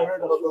crazy wouldn't have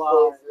heard motherfuckers. a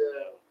fly.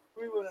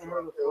 Yeah. We wouldn't have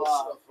heard a It was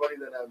fly. so funny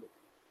that happened.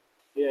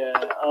 Yeah,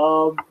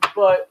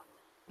 but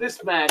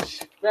this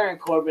match, Baron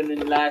Corbin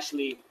and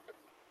Lashley,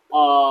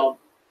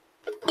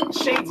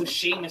 shades of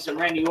Sheamus and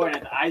Randy Orton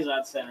at the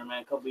Izod Center,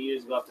 man, a couple of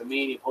years ago after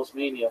Mania,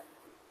 post-Mania.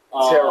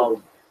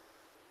 Terrible.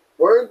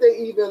 Weren't they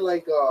even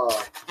like,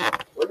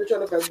 weren't they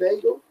trying to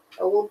Fandango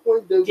at one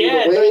point? They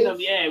Yeah, did a during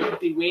wave?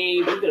 we did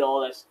wave, we did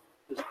all this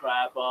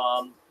crap.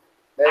 And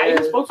I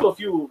even spoke to a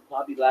few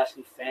Bobby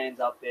Lashley fans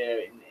out there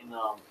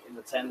in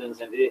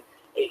attendance, and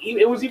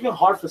it was even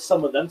hard for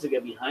some of them to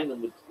get behind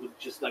him with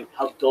just like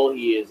how dull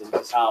he is and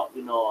just how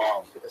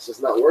it's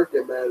just not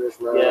working, man. It's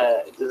not.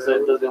 Yeah, it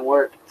doesn't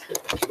work.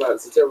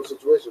 It's a terrible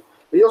situation.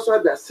 But he also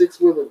had that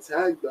 6-women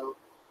tag though.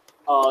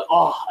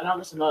 And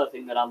that's another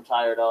thing that I'm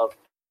tired of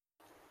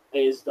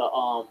is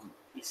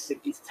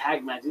these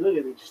tag matches. Look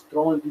at it, just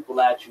throwing people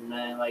at you,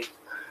 man. Like,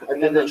 I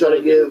think they're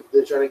trying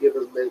to give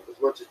as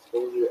much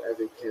exposure as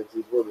they can to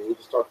these women. We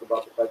just talked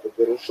about the fact that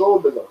they don't show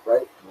them enough,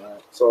 right?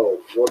 So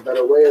one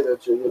better way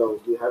that you're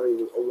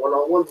having a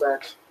one-on-one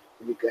match,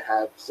 and you could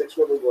have 6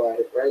 women go at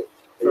it, right?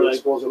 And you're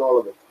exposing all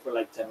of it for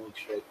like 10 weeks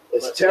straight.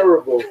 It's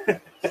terrible.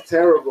 It's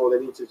terrible. They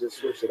need to just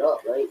switch it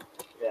up, right?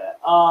 Yeah.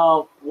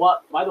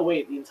 By the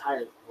way, the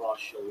entire Raw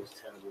show was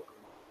terrible.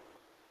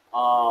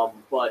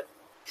 But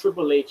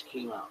Triple H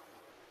came out.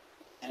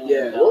 And,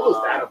 what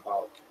was that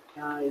about?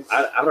 Guys,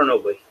 I don't know,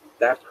 but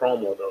that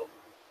promo though.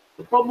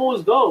 The promo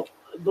was dope.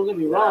 Don't get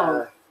me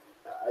wrong.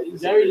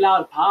 Very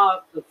loud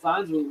pop. The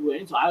fans were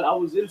into. I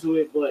was into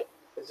it, but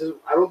it's just,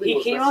 I don't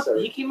think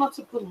he came out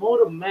to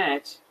promote a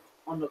match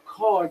on the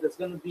card that's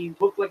gonna be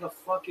booked like a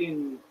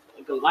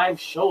live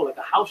show, like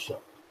a house show.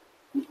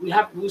 We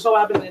saw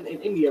what happened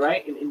in India,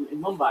 right? In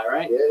Mumbai,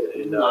 right? Yeah.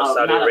 Saudi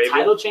not Arabia. A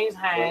title change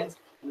hands,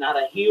 not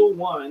a heel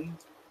one.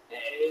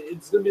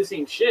 It's gonna be the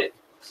same shit.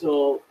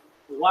 So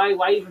why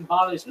even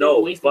bother wasting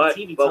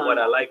TV time? But what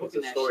I like is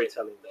the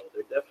storytelling, though.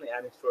 They're definitely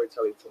adding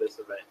storytelling to this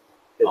event.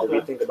 Because if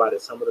you think about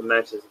it, some of the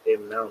matches they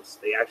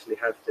announced, they actually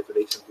have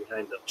stipulations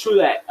behind them. True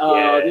that.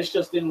 This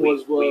just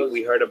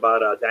we heard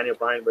about Daniel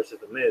Bryan versus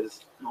The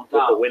Miz, with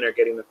the winner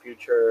getting the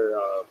future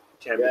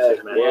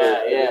championship match.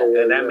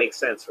 And that makes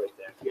sense right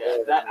there.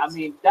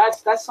 Yeah,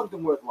 that's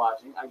something worth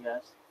watching, I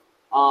guess.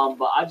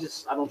 But I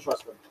don't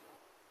trust them.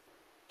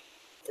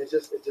 It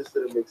just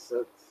didn't make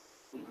sense.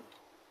 Mm-hmm.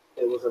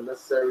 It was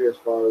unnecessary as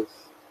far as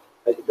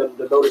like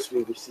the notice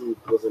we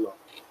received was enough,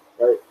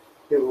 right?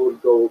 People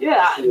would go.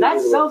 Yeah, that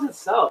sells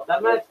itself.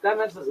 That match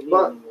doesn't need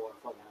anymore.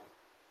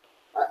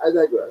 I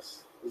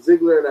digress.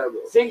 Ziggler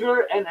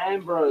and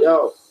Ambrose.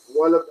 Yo,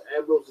 one of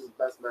Ambrose's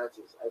best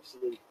matches I've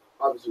seen.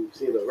 Obviously, we've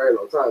seen it in a very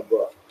long time,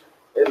 but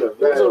in a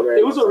very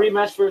it was a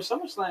rematch for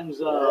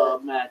SummerSlam's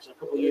match a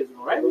couple years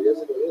ago, right? A couple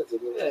years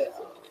ago, yeah.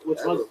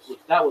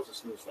 That was a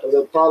smooth fest.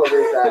 The problem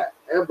is that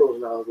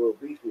Ambrose now is a little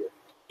beefier.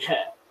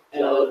 Yeah.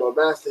 And a little more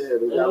master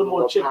head. He got a little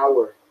more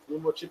power. A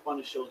little more chip on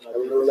his shoulder. A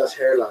little less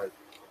hairline.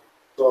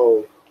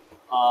 So,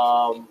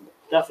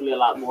 definitely a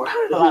lot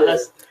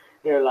less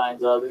hairlines.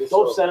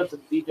 Dope setup to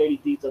Deep 80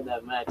 Deeds on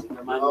that match. It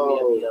reminded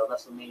me of the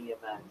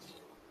WrestleMania match.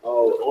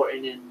 With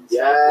Orton and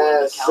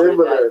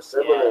similar.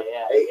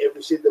 Yeah. Hey, if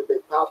you see the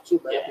big pop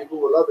too, man, people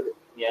were loving it.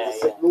 It's a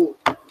sick move.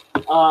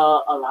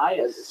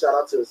 Elias. And shout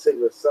out to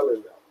Ziggler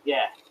selling that.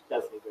 Yeah,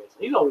 definitely great.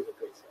 He's always a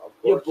great seller.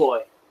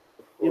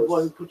 Your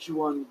boy who put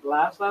you on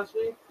blast last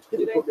week.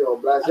 He put me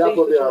on blast. Y'all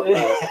put me on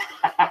blast.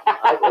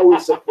 I've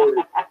always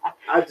supported.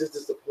 I'm just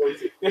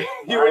disappointed. I'm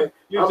an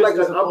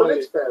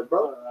Knicks fan,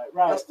 bro.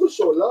 Right. I still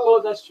show love.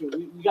 Well, that's true.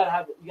 You gotta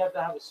have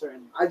a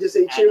certain. I just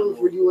ain't cheering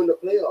for you in the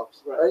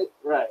playoffs, right?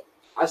 Right.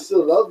 I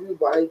still love you,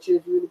 but I ain't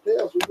cheering for you in the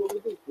playoffs. What you want me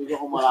to do? We go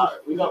home a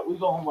lot. We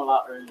go home a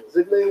lot earlier.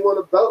 Ziggler ain't won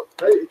a belt,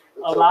 right?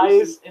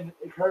 Elias and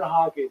Kurt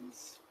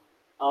Hawkins.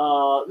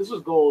 This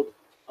was gold.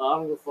 I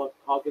don't give a fuck.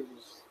 Hawkins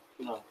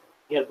was,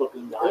 he had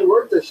Brooklyn down. It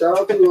worked. Shut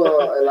out to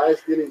Elias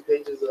stealing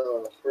Page's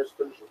first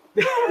finisher.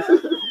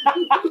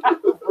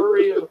 For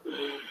real.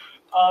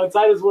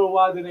 Titus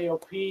Worldwide and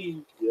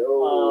AOP.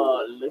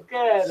 Yo.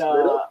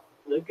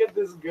 Look at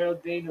this girl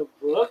Dana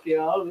Brooke,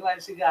 yo. Looks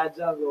like she got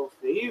jungle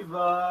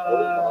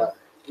fever.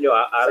 Yo,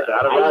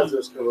 I don't know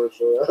this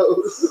commercial.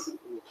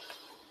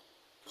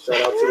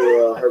 Shout out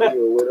to her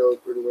being a widow,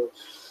 pretty much.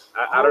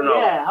 I don't know.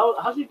 Yeah,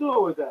 how's she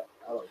doing with that?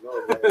 I don't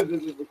know, man.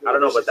 I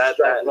don't know, but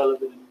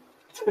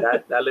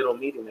that little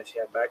meeting that she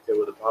had back there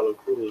with Apollo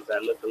Crews,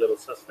 that looked a little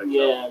suspect.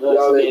 Yeah,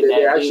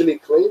 they're actually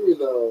claiming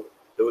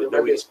there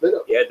might be a split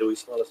up. Yeah, do we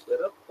smell a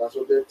split up? That's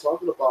what they're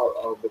talking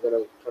about. They're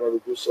gonna kind of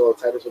reduce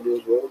Titus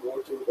O'Neil's role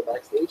more to the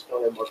backstage,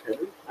 kind of like Mark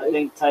Henry. Right? I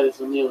think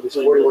Titus O'Neil. He's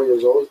 41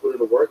 years old. He's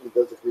putting in the work. He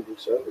does the community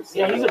service.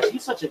 Yeah,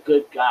 he's such a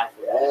good guy.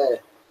 Yeah,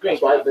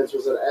 great. That's why Vince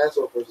was an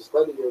asshole for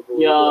suspending him.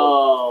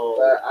 Yo,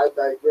 I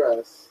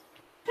digress.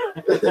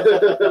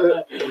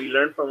 We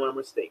learn from our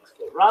mistakes,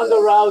 folks. Ronda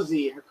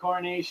Rousey, her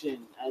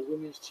coronation as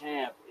women's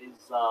champ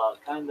is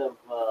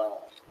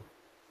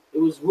it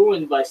was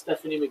ruined by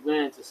Stephanie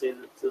McMahon, to say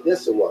that.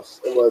 Yes, it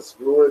was. It was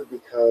ruined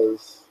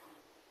because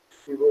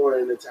people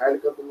weren't entirely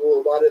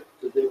comfortable about it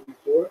the day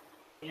before.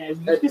 Yeah, you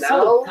can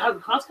tell the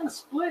crowd's kind of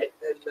split.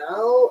 And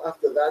now,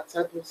 after that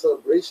type of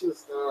celebration,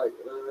 it's kind of like,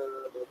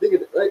 I'm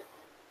digging it, right?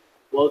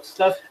 Well,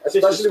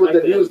 especially with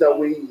the news that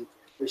we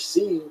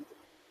received,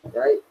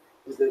 right?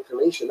 Is the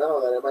inclination now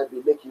that it might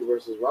be Nikki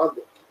versus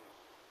Ronda.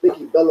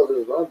 Nikki Bella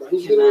versus Ronda.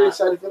 Who's going to be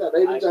excited for that?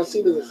 Maybe John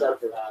Cena's excited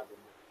for that.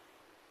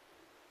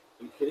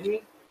 Are you kidding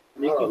me?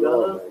 Nikki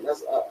Bella? Man.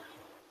 That's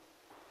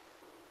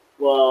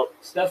well,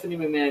 Stephanie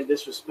McMahon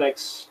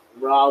disrespects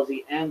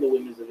Rousey and the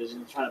women's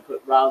division, trying to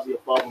put Rousey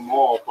above them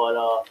all. But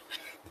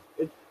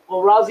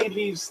Rousey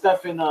leaves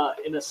Steph in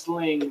a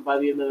sling by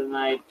the end of the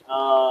night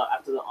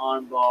after the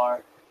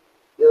armbar.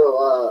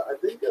 I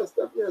think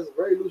Stephanie has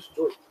very loose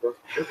joints, bro.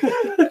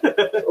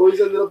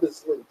 Always ended up in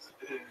slings.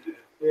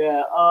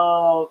 Yeah.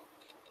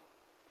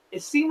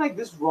 It seemed like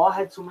this Raw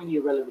had too many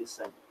irrelevant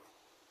segments.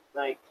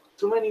 Like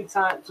too many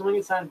times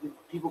did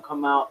people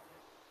come out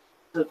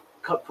to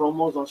cut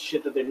promos on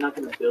shit that they're not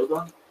gonna build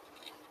on.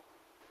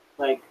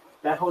 Like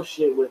that whole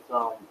shit with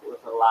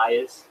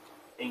Elias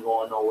ain't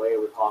going nowhere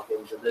with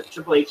Hawkins, and the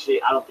Triple H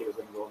shit I don't think is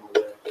gonna go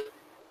nowhere.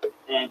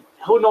 And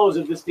who knows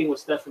if this thing with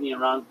Stephanie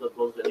and Ronda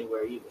goes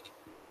anywhere either.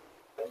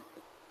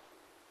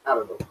 I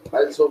don't know.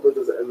 I just hope it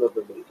doesn't end up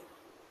in me.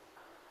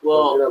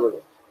 Well, you never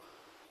know.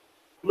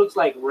 Looks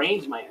like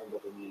Reigns might end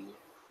up in me.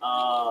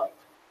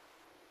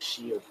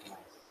 Shield,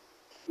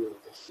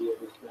 Shield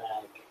is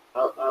back.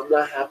 I'm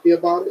not happy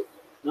about it.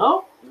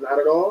 No? Not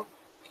at all.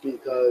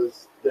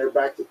 Because they're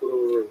back to put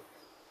over Reigns.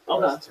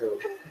 Okay. That's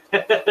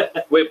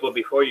terrible. Wait, but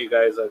before you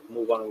guys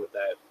move on with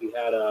that, we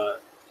had the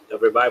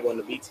Revival and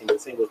the B Team, the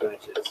singles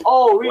matches.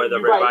 Oh, where the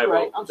right, Revival,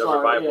 right. I'm the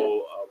sorry,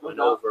 Revival went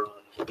over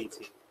on the B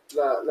Team.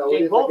 No, we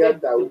didn't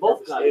forget that. We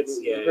both got it.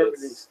 We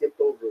purposely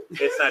skipped over it.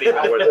 It's not even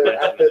worth mentioning.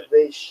 After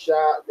they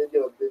shot, they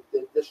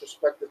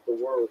disrespected the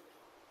world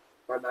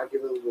by not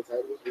giving them the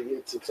titles. We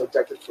needed to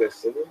subject it to a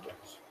single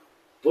match.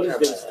 What is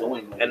this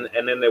doing? Man?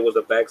 And then there was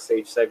a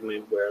backstage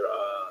segment where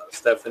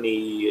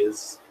Stephanie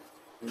is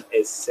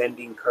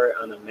sending Kurt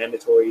on a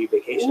mandatory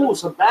vacation. Ooh,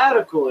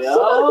 sabbatical,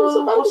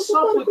 yo. What's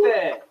up with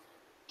that?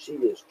 She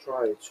is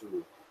trying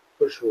to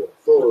push her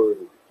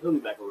authority. He'll be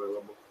back at Royal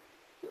Rumble.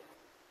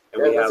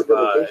 And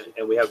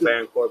we have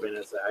Baron Corbin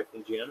as the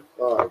acting GM.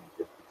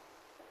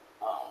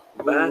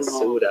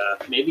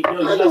 Basuda. Maybe I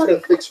know how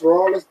to fix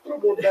Raw. Let's throw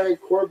more Baron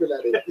Corbin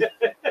at it.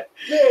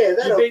 Yeah,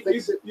 that'll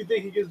fix it. You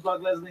think he gives Brock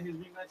Lesnar his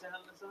rematch at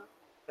Hell in a Cell?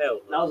 Hell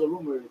no. That was a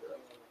rumor.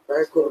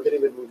 Baron Corbin can't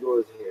even move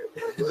yours here.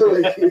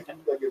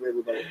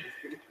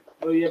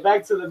 Well, yeah,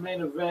 back to the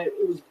main event.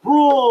 It was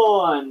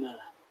Braun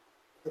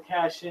to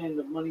cash in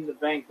the Money in the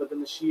Bank, but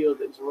then the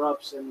Shield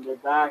interrupts and they're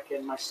back,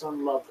 and my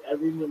son loved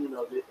every minute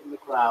of it in the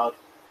crowd.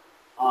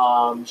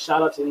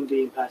 Shout out to him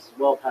being past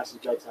his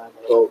bedtime.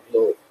 No.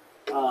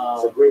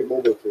 It's a great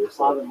moment for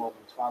yourself.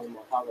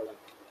 Father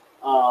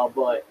life.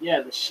 But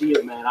yeah, the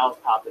Shield, man, I was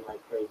popping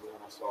like crazy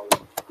when I saw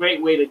it.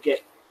 Great way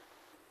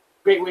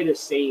to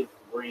save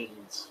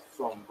Reigns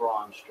from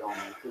Braun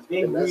Strowman, because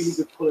they really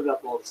could put it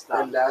up all the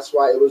time. And that's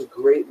why it was a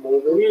great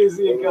moment. We didn't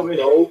see it coming.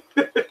 Dope.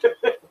 You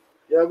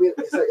know what I mean?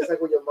 It's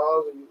like when your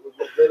mom, when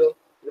you're little,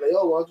 you're like,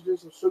 "Oh, why don't you drink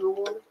some sugar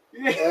water?"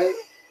 Yeah. Right?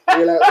 And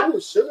you're like, "Oh,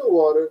 sugar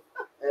water,"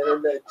 and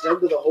then the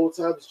agenda the whole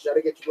time is trying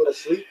to get you to go to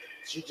sleep.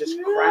 She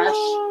just crash,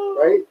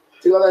 right?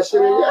 Take all that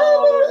shit in,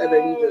 and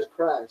then you just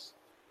crash.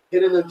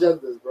 Hidden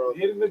agendas, bro.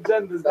 Hidden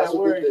agendas. That's that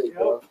what word, they did,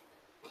 bro.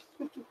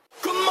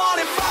 Come on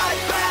and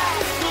fight back.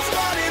 We're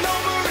starting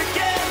over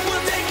again.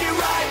 We'll take it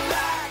right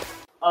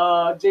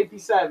back. JP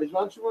Savage,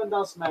 why don't you run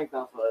down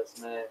SmackDown for us,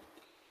 man?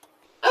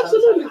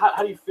 Absolutely.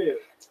 How do you feel?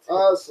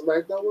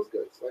 SmackDown was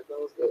good.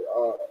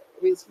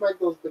 I mean,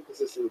 SmackDown's been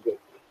consistently good.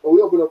 But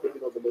we opened up with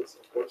the Miz,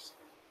 of course.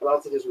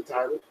 Announcing his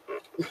retirement.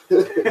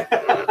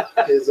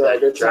 His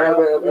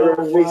retirement of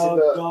facing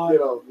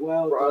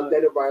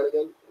Daniel Bryan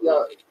again.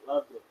 Yeah,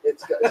 Loved it.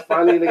 it's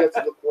finally going to get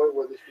to the point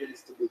where this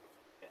needs to be.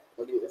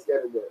 I mean, it's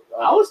getting there.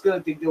 I was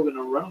gonna think they were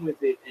gonna run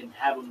with it and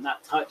have him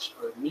not touch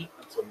or meet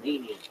until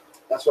Mania.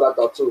 That's what I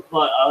thought too.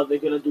 But they're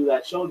gonna do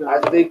that showdown. I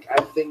think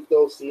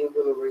they'll see him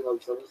in the ring on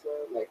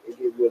SummerSlam. Like, it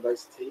gave you a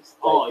nice taste.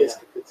 This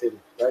could continue,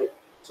 right?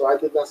 So I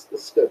think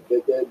that's good.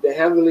 They're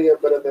handling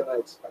it better than I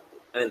expected.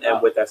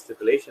 And with that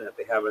stipulation that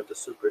they have at the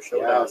Super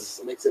Showdown. Yes,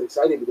 it makes it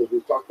exciting because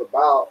we've talked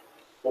about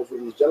both of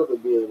these gentlemen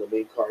being in the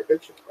main card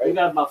picture, right? We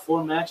got about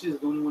 4 matches.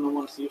 The only one I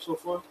want to see so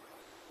far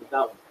with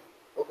that one.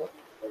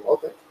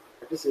 Okay.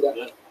 I can see that.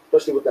 Yeah.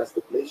 Especially with that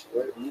stipulation,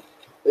 right? Mm-hmm.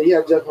 Then you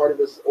have Jeff Hardy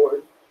versus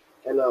Orton.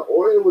 And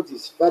Orton with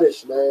his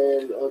fetish,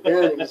 man.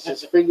 Again, he's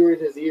just fingering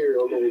his ear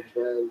all over,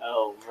 man.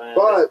 Oh, man.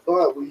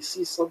 But we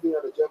see something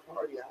out of Jeff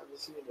Hardy I haven't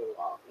seen in a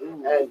while.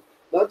 Ooh. And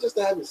not just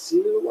I haven't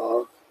seen it in a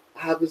while, I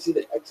haven't seen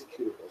it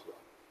executed as well.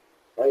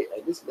 Right?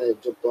 And this man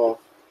jumped off,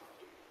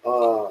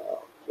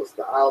 what's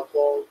the aisle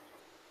called?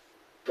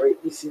 Right?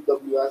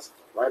 ECWS,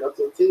 right up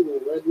to the table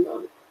and ran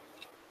beyond it.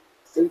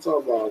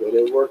 Senton Bomb, and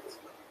it worked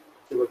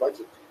to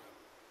perfection.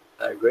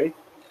 I agree.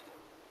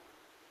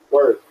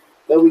 Word.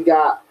 Then we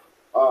got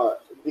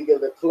Big of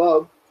the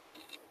Club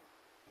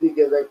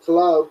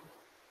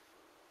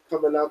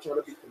coming out trying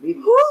to be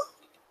comedians.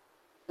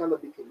 I don't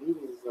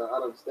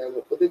understand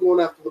it. But they're going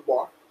after the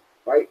bar,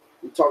 right?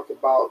 We talked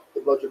about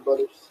the Bludgeon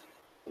Brothers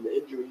and the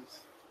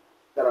injuries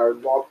that are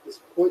involved at this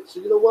point.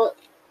 So you know what?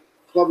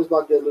 Club is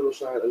about to get a little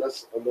shine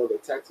unless another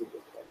tag team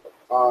goes back.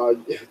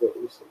 The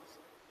Usos.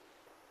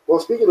 Well,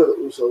 speaking of the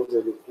Usos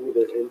and who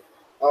they're in,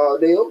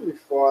 Naomi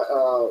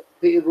fought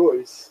Peyton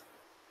Royce.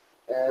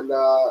 And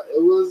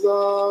it was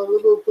a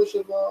little push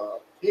of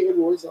Peyton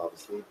Royce,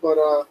 obviously. But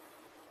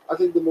I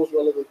think the most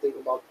relevant thing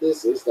about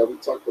this is that we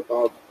talked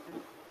about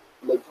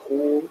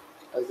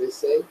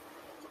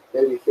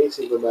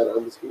single night at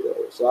Undisputed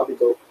Era. So that'll be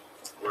dope.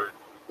 Right.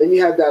 Then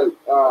you had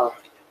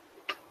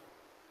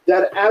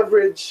that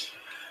average,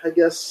 I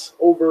guess,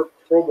 over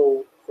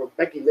promo from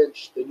Becky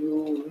Lynch, the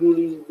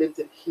newly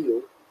minted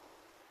heel.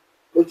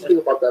 What do you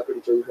think about that,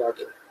 Pretty Joey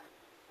Parker?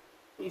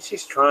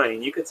 She's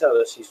trying. You could tell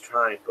that she's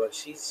trying, but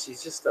she's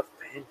just a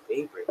fan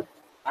favorite.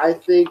 I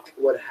think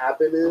what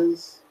happened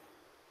is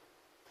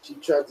she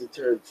tried to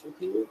turn two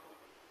heel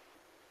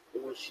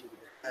when she didn't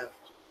have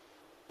to.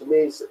 The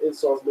main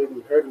insults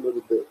maybe hurt a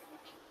little bit.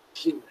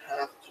 She didn't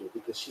have to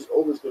because she's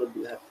always going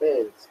to have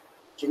fans.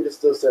 She could have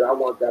still said, I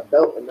want that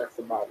belt, and that's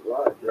the bottom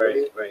line.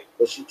 Right, right.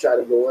 But she tried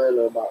to go in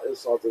about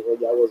insulting her,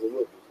 y'all wasn't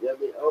with me. You know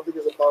what I mean? I don't think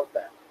it's about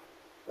that.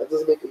 That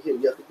doesn't make a heel.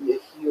 You have to be a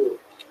heel.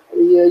 I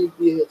mean, yeah, you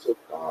can be a heel to a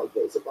crowd,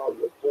 but it's about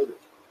your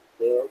opponent.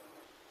 You know?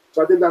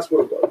 So I think that's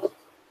what it was.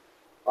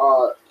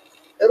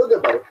 It'll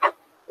get better.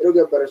 It'll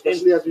get better,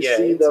 especially as we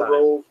see the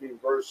roles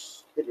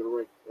reverse in the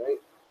ring, right?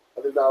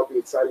 I think that'll be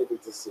exciting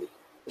to see.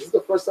 This is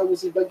the first time we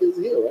see Becky as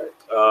a heel,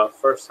 right?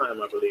 First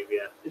time, I believe,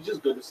 yeah. It's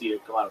just good to see her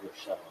come out of her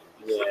shell.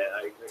 Yeah,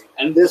 I agree.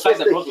 And this was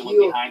the Brooklyn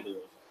was behind her.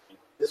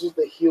 This was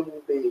the heel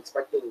move they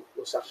expected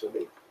with Sasha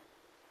Banks.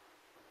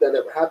 That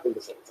never happened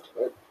the second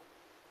time, right?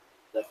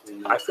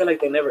 Definitely not. I feel like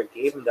they never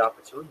gave him the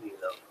opportunity,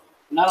 though.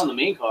 Not on the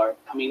main card.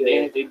 I mean,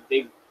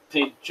 they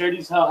sure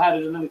as hell had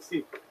it in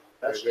NXT.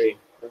 That's true.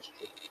 That's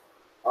true.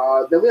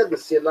 Then we had the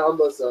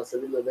Cianas,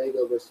 Selena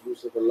Vega versus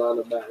Rusev and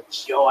Lana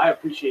match. Yo, I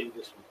appreciated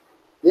this one.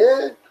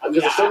 Yeah, I mean,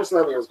 because the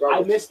SummerSlam was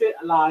garbage. I missed it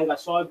live. I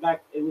saw it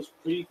back. It was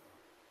pretty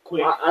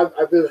quick.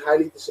 I've been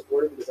highly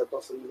disappointed because I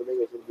thought Selena Vega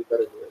was going to be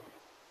better than it.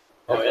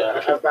 Oh,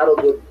 yeah. I've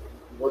battled with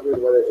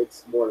wondering whether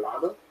it's more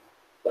Lana,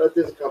 but I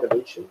think it's a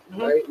combination,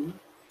 right? Mm-hmm.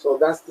 So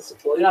that's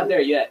disappointing. They're not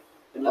there yet.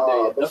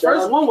 The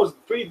first one was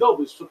pretty dope.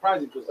 It was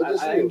surprising because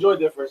I enjoyed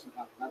their first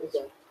encounter. Not this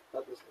one.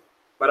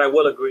 But I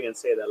will agree and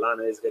say that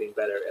Lana is getting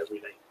better every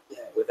night. Yeah,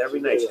 with every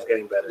night, she's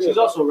getting better. She's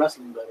also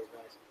wrestling better,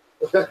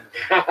 guys.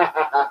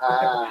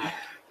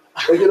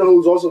 But you know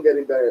who's also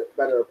getting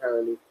better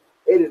apparently?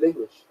 Aiden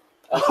English.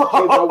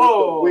 Came out with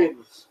the win.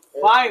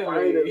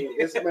 Finally,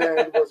 this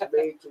man was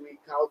made to eat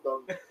cow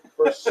dung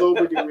for so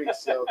many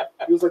weeks. So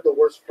he was like the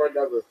worst friend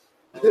ever,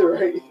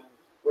 right?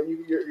 When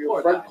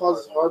your friend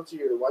causes harm to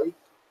your wife,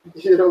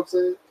 you know what I'm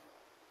saying?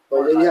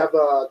 But then you have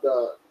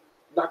the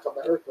Knock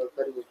America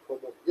cutting his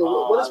promo.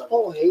 Yo, when is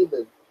Paul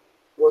Heyman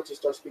going to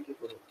start speaking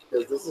for him?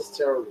 Because this is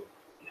terrible.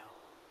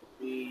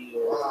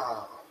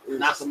 Wow,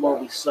 Nakamura will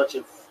be such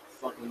a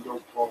fucking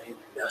dope Paul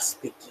Heyman. Now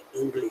speaking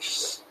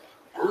English.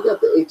 We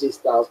got the AJ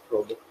Styles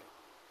promo.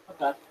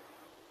 Okay.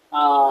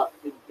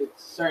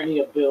 It's certainly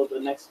a build, the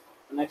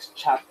next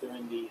chapter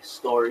in the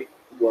story.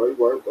 Word.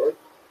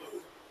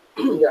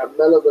 We got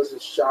Mella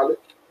versus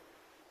Charlotte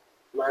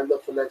lined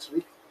up for next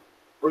week.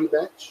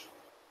 Rematch.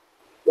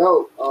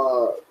 Yo,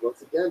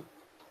 once again,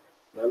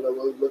 Mella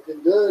was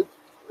looking good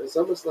in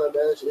SummerSlam,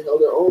 man. She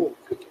held her own.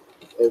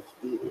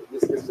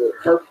 This is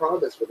her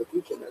promise for the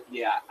future, man.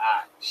 Yeah,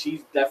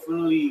 she's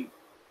definitely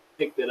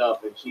picked it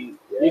up, and you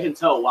can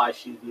tell why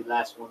she's the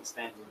last one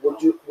standing.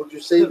 Would you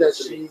say that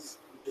she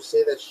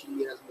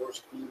has more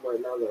speed right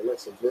now than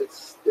Alexa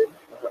Bliss did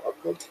at her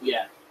upcoming?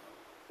 Yeah.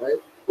 Right?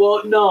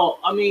 Well, no.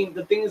 I mean,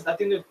 the thing is, I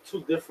think they're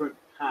two different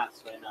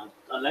paths right now.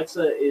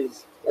 Alexa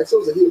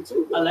was a heel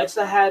too. Man.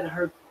 Alexa had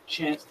her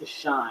chance to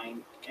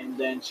shine, and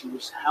then she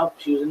was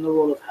in the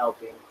role of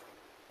helping.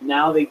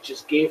 Now they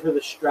just gave her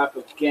the strap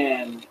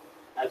again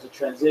as a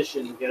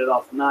transition to get it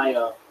off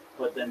Nia,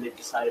 but then they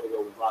decided to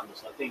go with Ronda.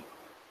 So I think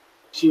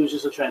she was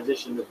just a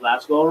transition this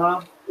last go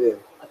around. Yeah.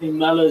 I think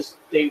Mella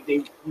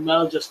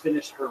just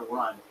finished her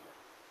run,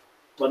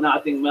 but now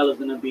I think Mella's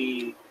gonna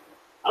be.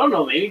 I don't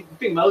know. Maybe I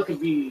think Mella could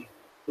be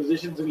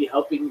positioned to be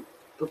helping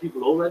put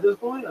people over at this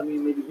point. I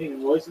mean, maybe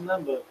Peyton Royce and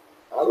them, but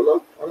I don't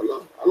know.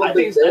 I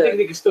think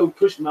they can still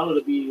push Mella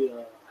to be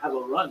have a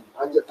run.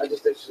 I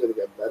just think she's gonna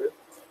get better.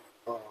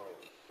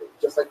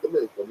 Just like the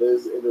Miz. The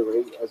Miz in the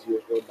ring as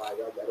years go by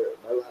got better.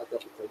 Mella has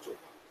that potential.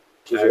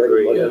 She's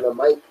already on the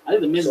mic. I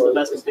think the Miz is the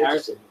best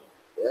comparison.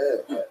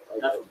 Yeah,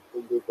 I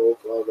think they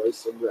both are very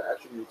similar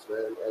attributes,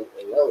 man.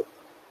 And yo,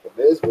 the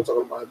Miz, we're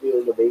talking about him being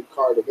on the main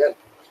card again,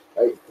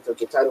 right?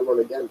 Potential title run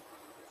again.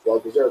 Well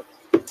deserved.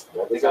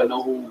 I think I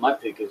know who my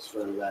pick is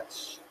for that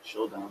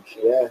showdown.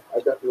 Yeah, I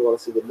definitely want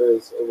to see the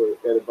Miz over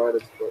Daniel Bryan,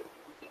 but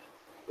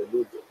the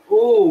new.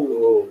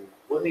 Ooh,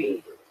 what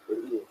they?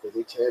 Because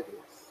they champions.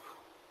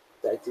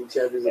 Tag team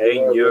champions.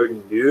 And your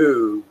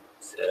new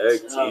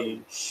tag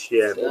team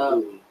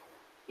champion.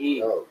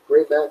 Oh,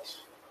 great match.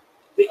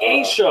 The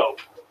A show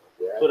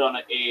yeah. put on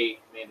an A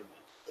main event.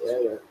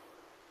 Yeah, man.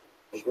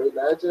 A great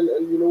match, and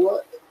you know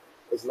what?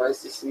 It's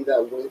nice to see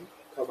that win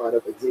come out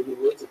of Xavier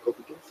Woods and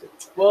Kofi Kingston.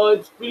 Well,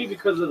 it's really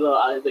because of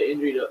the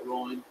injury to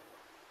Rowan.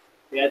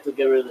 They had to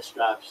get rid of the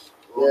straps.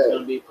 Rowan's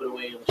going to be put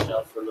away on the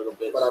shelf for a little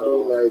bit. But I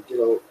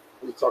mean,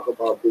 we talk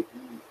about Big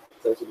E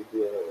potentially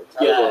being a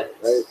title,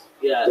 right?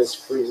 Yeah. This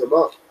frees him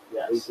up.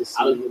 Yes.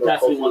 I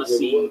definitely want to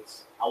see.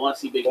 Woods, I want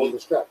to see Big E. The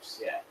straps.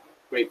 Yeah.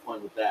 Great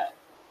point with that.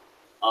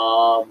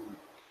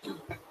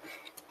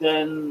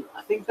 Then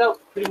I think that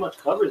pretty much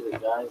covers it,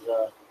 guys.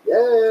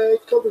 Yeah,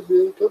 it covers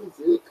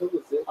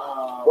it.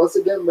 Once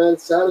again, man,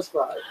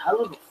 satisfied.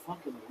 Hell of a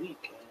fucking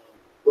week, man.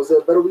 Was it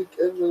a better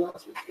weekend than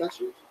last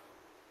year?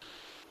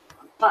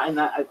 And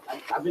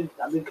I've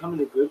been coming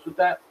to grips with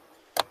that.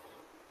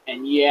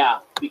 And yeah,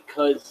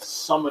 because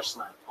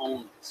SummerSlam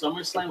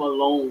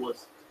alone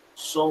was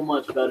so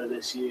much better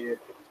this year,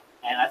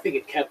 and I think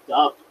it kept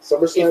up.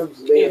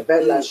 SummerSlam's main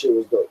event last year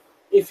was dope.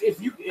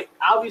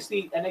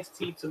 Obviously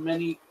NXT to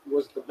many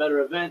was the better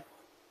event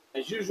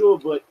as usual,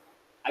 but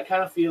I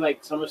kind of feel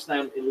like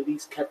SummerSlam at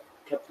least kept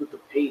with the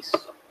pace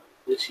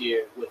this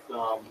year with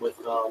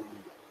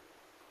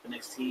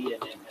NXT,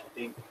 and I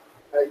think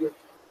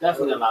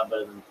definitely a lot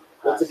better than.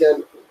 Once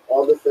again,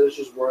 all the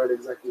finishes weren't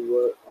exactly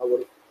what I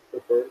would have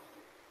preferred,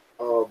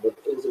 but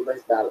it was a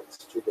nice balance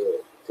to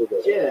the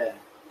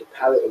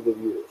palette of the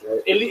viewers,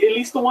 right? At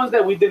least the ones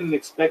that we didn't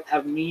expect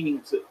have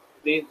meaning to.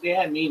 They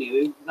had meaning.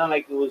 It's not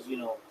like it was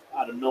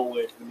out of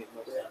nowhere to make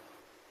no sense.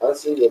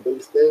 Honestly, the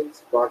biggest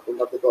things, Brock will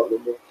not the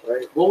Gauntlet,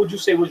 right? What would you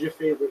say was your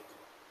favorite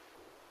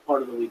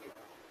part of the weekend?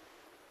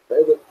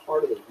 Favorite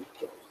part of the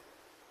weekend?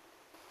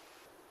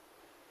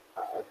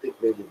 I think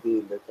maybe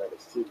being that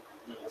NXT.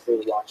 I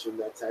think watching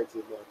that tag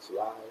team match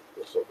live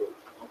was so good.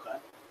 Okay.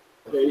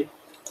 Really?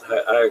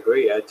 I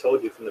agree. I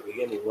told you from the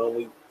beginning when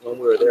we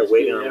were there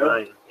waiting on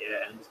line.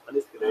 Yeah, and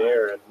Undisputed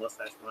Era and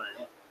Mustache Line.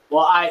 Yeah.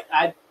 Well,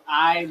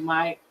 I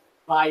my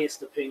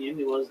biased opinion,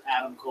 it was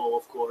Adam Cole,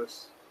 of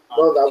course.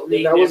 No, that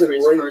was a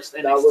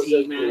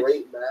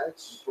great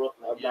match.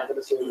 Brooklyn, I'm not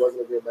gonna say it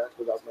wasn't a great match,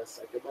 but that was my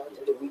second match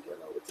of the weekend.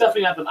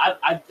 Definitely not.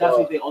 I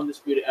definitely think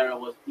Undisputed Era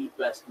was the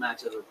best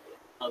match of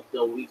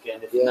the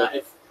weekend.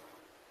 If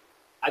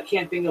I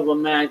can't think of a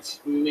match.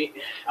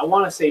 I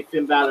want to say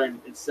Finn Balor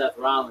and Seth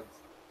Rollins.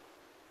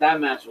 That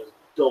match was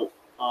dope.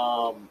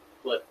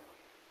 But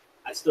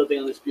I still think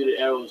Undisputed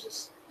Era was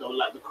just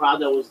the crowd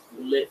that was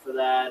lit for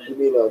that. And,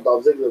 you mean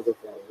Dolph Ziggler's the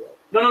crowd? Right?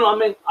 No. I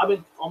mean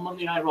on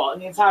Monday Night Raw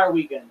and the entire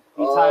weekend,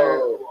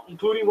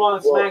 including Raw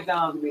and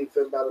SmackDown. You mean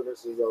Finn Balor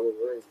versus Roman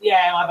Reigns?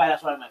 Yeah, my bad.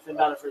 That's what I meant. Finn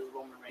Balor versus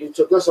Roman Reigns. You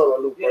took us on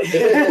a loop. Yeah.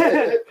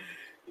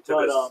 You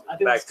took us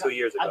back 2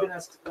 years ago. I think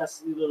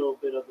that's a little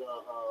bit of the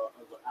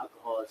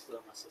alcohol is still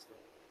in my system.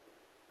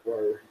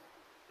 Right.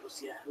 It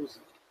was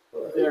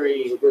It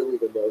very. was a great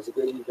weekend, though. It was a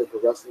great weekend for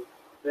wrestling.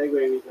 Very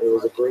great weekend. It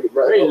was a great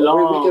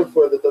long weekend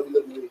for the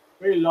WWE.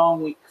 Very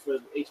long week for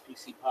the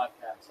HPC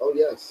podcast. Oh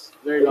yes.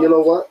 Very long. You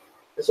know what?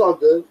 It's all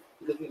good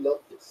because we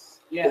love this.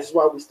 Yeah. This is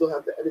why we still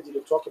have the energy to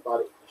talk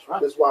about it. That's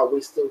right. This is why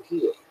we're still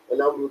here. And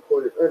now we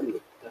recorded earlier.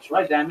 That's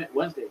right. Damn it,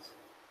 Wednesdays.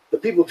 The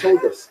people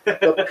told us.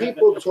 The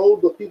people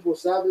told the people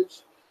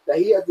Savage that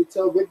he had to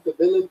tell Rick the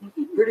Villain,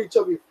 Pretty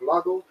Chubby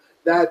Flaco,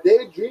 that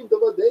they dreamed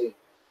of a day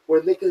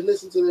where they could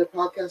listen to their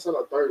podcast on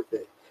a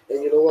Thursday.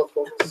 And you know what,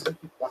 folks? That's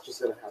what's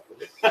gonna happen.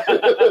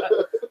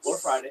 Or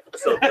Friday.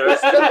 So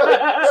Thursday.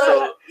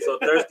 so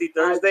Thursday.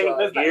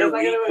 Here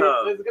we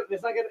come.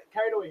 Let's not get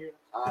carried away here.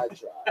 I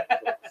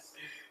tried.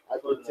 I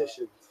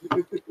petitioned.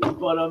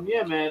 But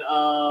yeah, man.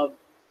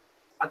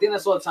 I think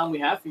that's all the time we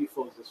have for you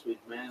folks this week,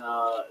 man.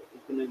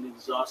 It's been an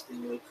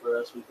exhausting week for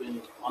us. We've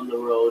been on the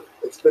road.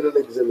 It's been an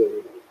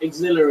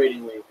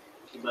exhilarating week.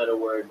 It's a better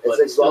word. But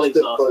it's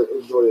exhausting, but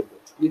enjoyable.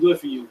 We do it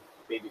for you,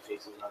 baby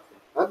faces. I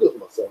think. I do it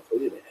for myself,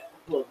 but you know.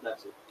 Well,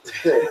 that's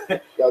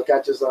it. Y'all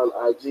catch us on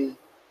IG,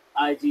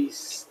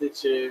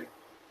 Stitcher,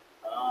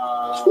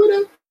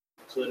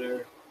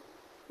 Twitter.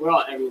 We're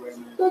all everywhere,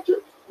 man.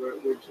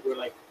 We're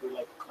like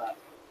a clap.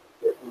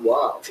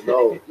 Wow,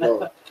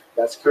 no,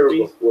 that's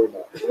terrible. We're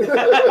not.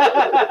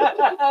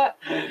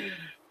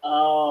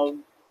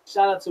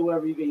 Shout out to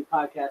wherever you get your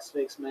podcast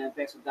fix, man.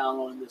 Thanks for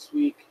downloading this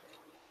week.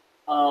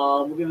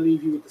 We're gonna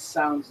leave you with the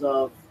sounds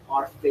of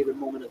our favorite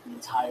moment of the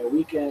entire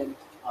weekend.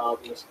 We're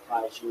gonna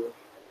surprise you.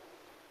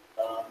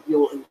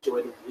 You'll enjoy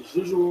it as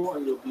usual,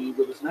 and you'll be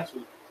with us next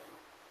week.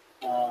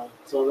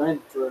 So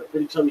then, for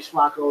Pretty Chubby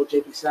Schmacko,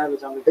 JP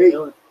Savage, I'm Rick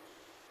Dillon.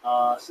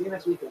 See you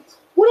next weekend.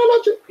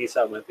 Peace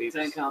out, my peeps.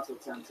 10 counts of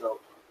 10 so.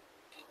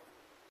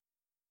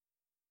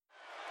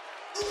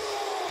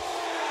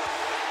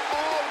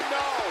 Oh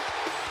no!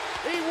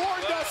 He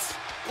warned us.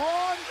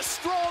 Braun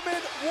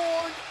Strowman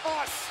warned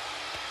us.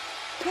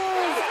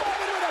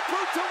 Strowman with a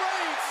boot to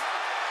Reigns.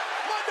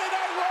 Monday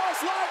Night Raw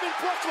is live in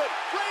Brooklyn.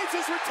 Reigns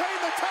has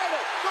retained the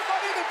title. The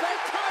Money in the Bank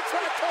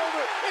contract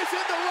holder is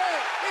in the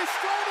ring. Is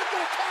Strowman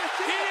going to cash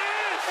in? He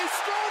is! Is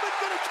Strowman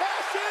going to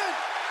cash in?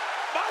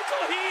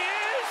 Michael, he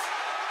is!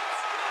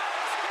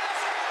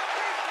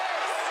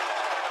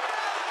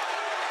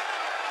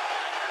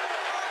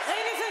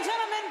 Ladies and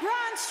gentlemen,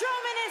 Braun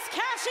Strowman is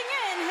cashing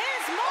in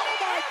his Money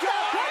in the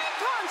Bank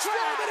contract.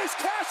 Strowman is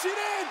cashing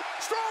in.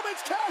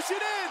 Strowman's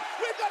cashing in.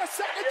 We've got a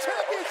second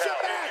championship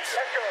match.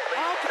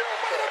 Okay,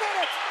 wait a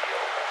minute.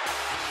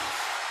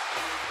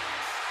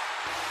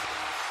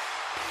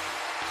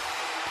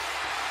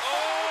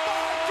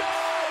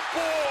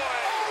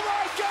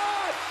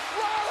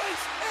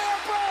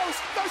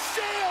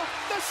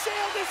 The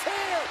shield is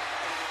here!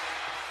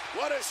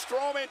 What does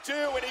Strowman do?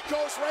 And he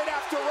goes right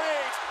after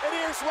Reigns. And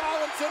here's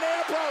Rollins and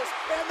Ambrose.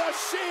 And the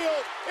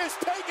Shield is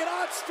taking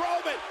on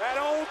Strowman.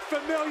 That old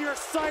familiar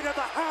sight of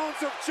the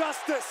Hounds of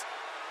Justice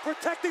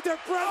protecting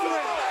their brethren.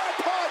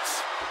 Oh, punch.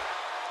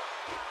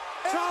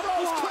 Chop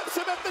Ambrose block. clips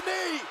him at the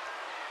knee.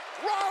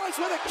 Rollins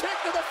with a kick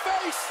to the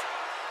face.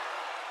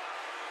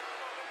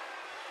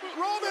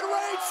 Roman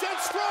Reigns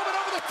sends Strowman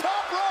over the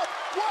top rope.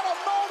 What a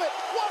moment.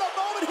 What a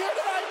moment here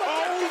tonight. Look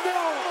at him get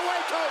out of the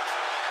way,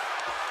 coach.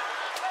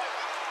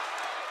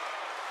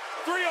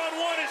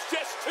 3-on-1 is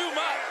just too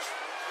much.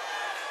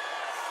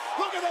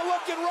 Look at the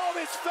look in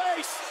Roman's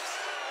face.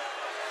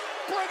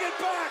 Bring it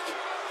back.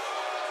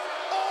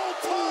 Old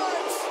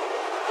times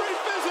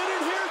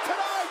revisited here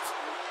tonight.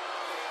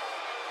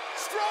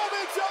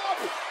 Strowman's up.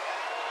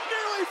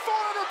 Nearly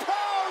 400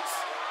 pounds.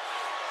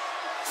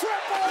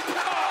 Triple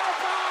power.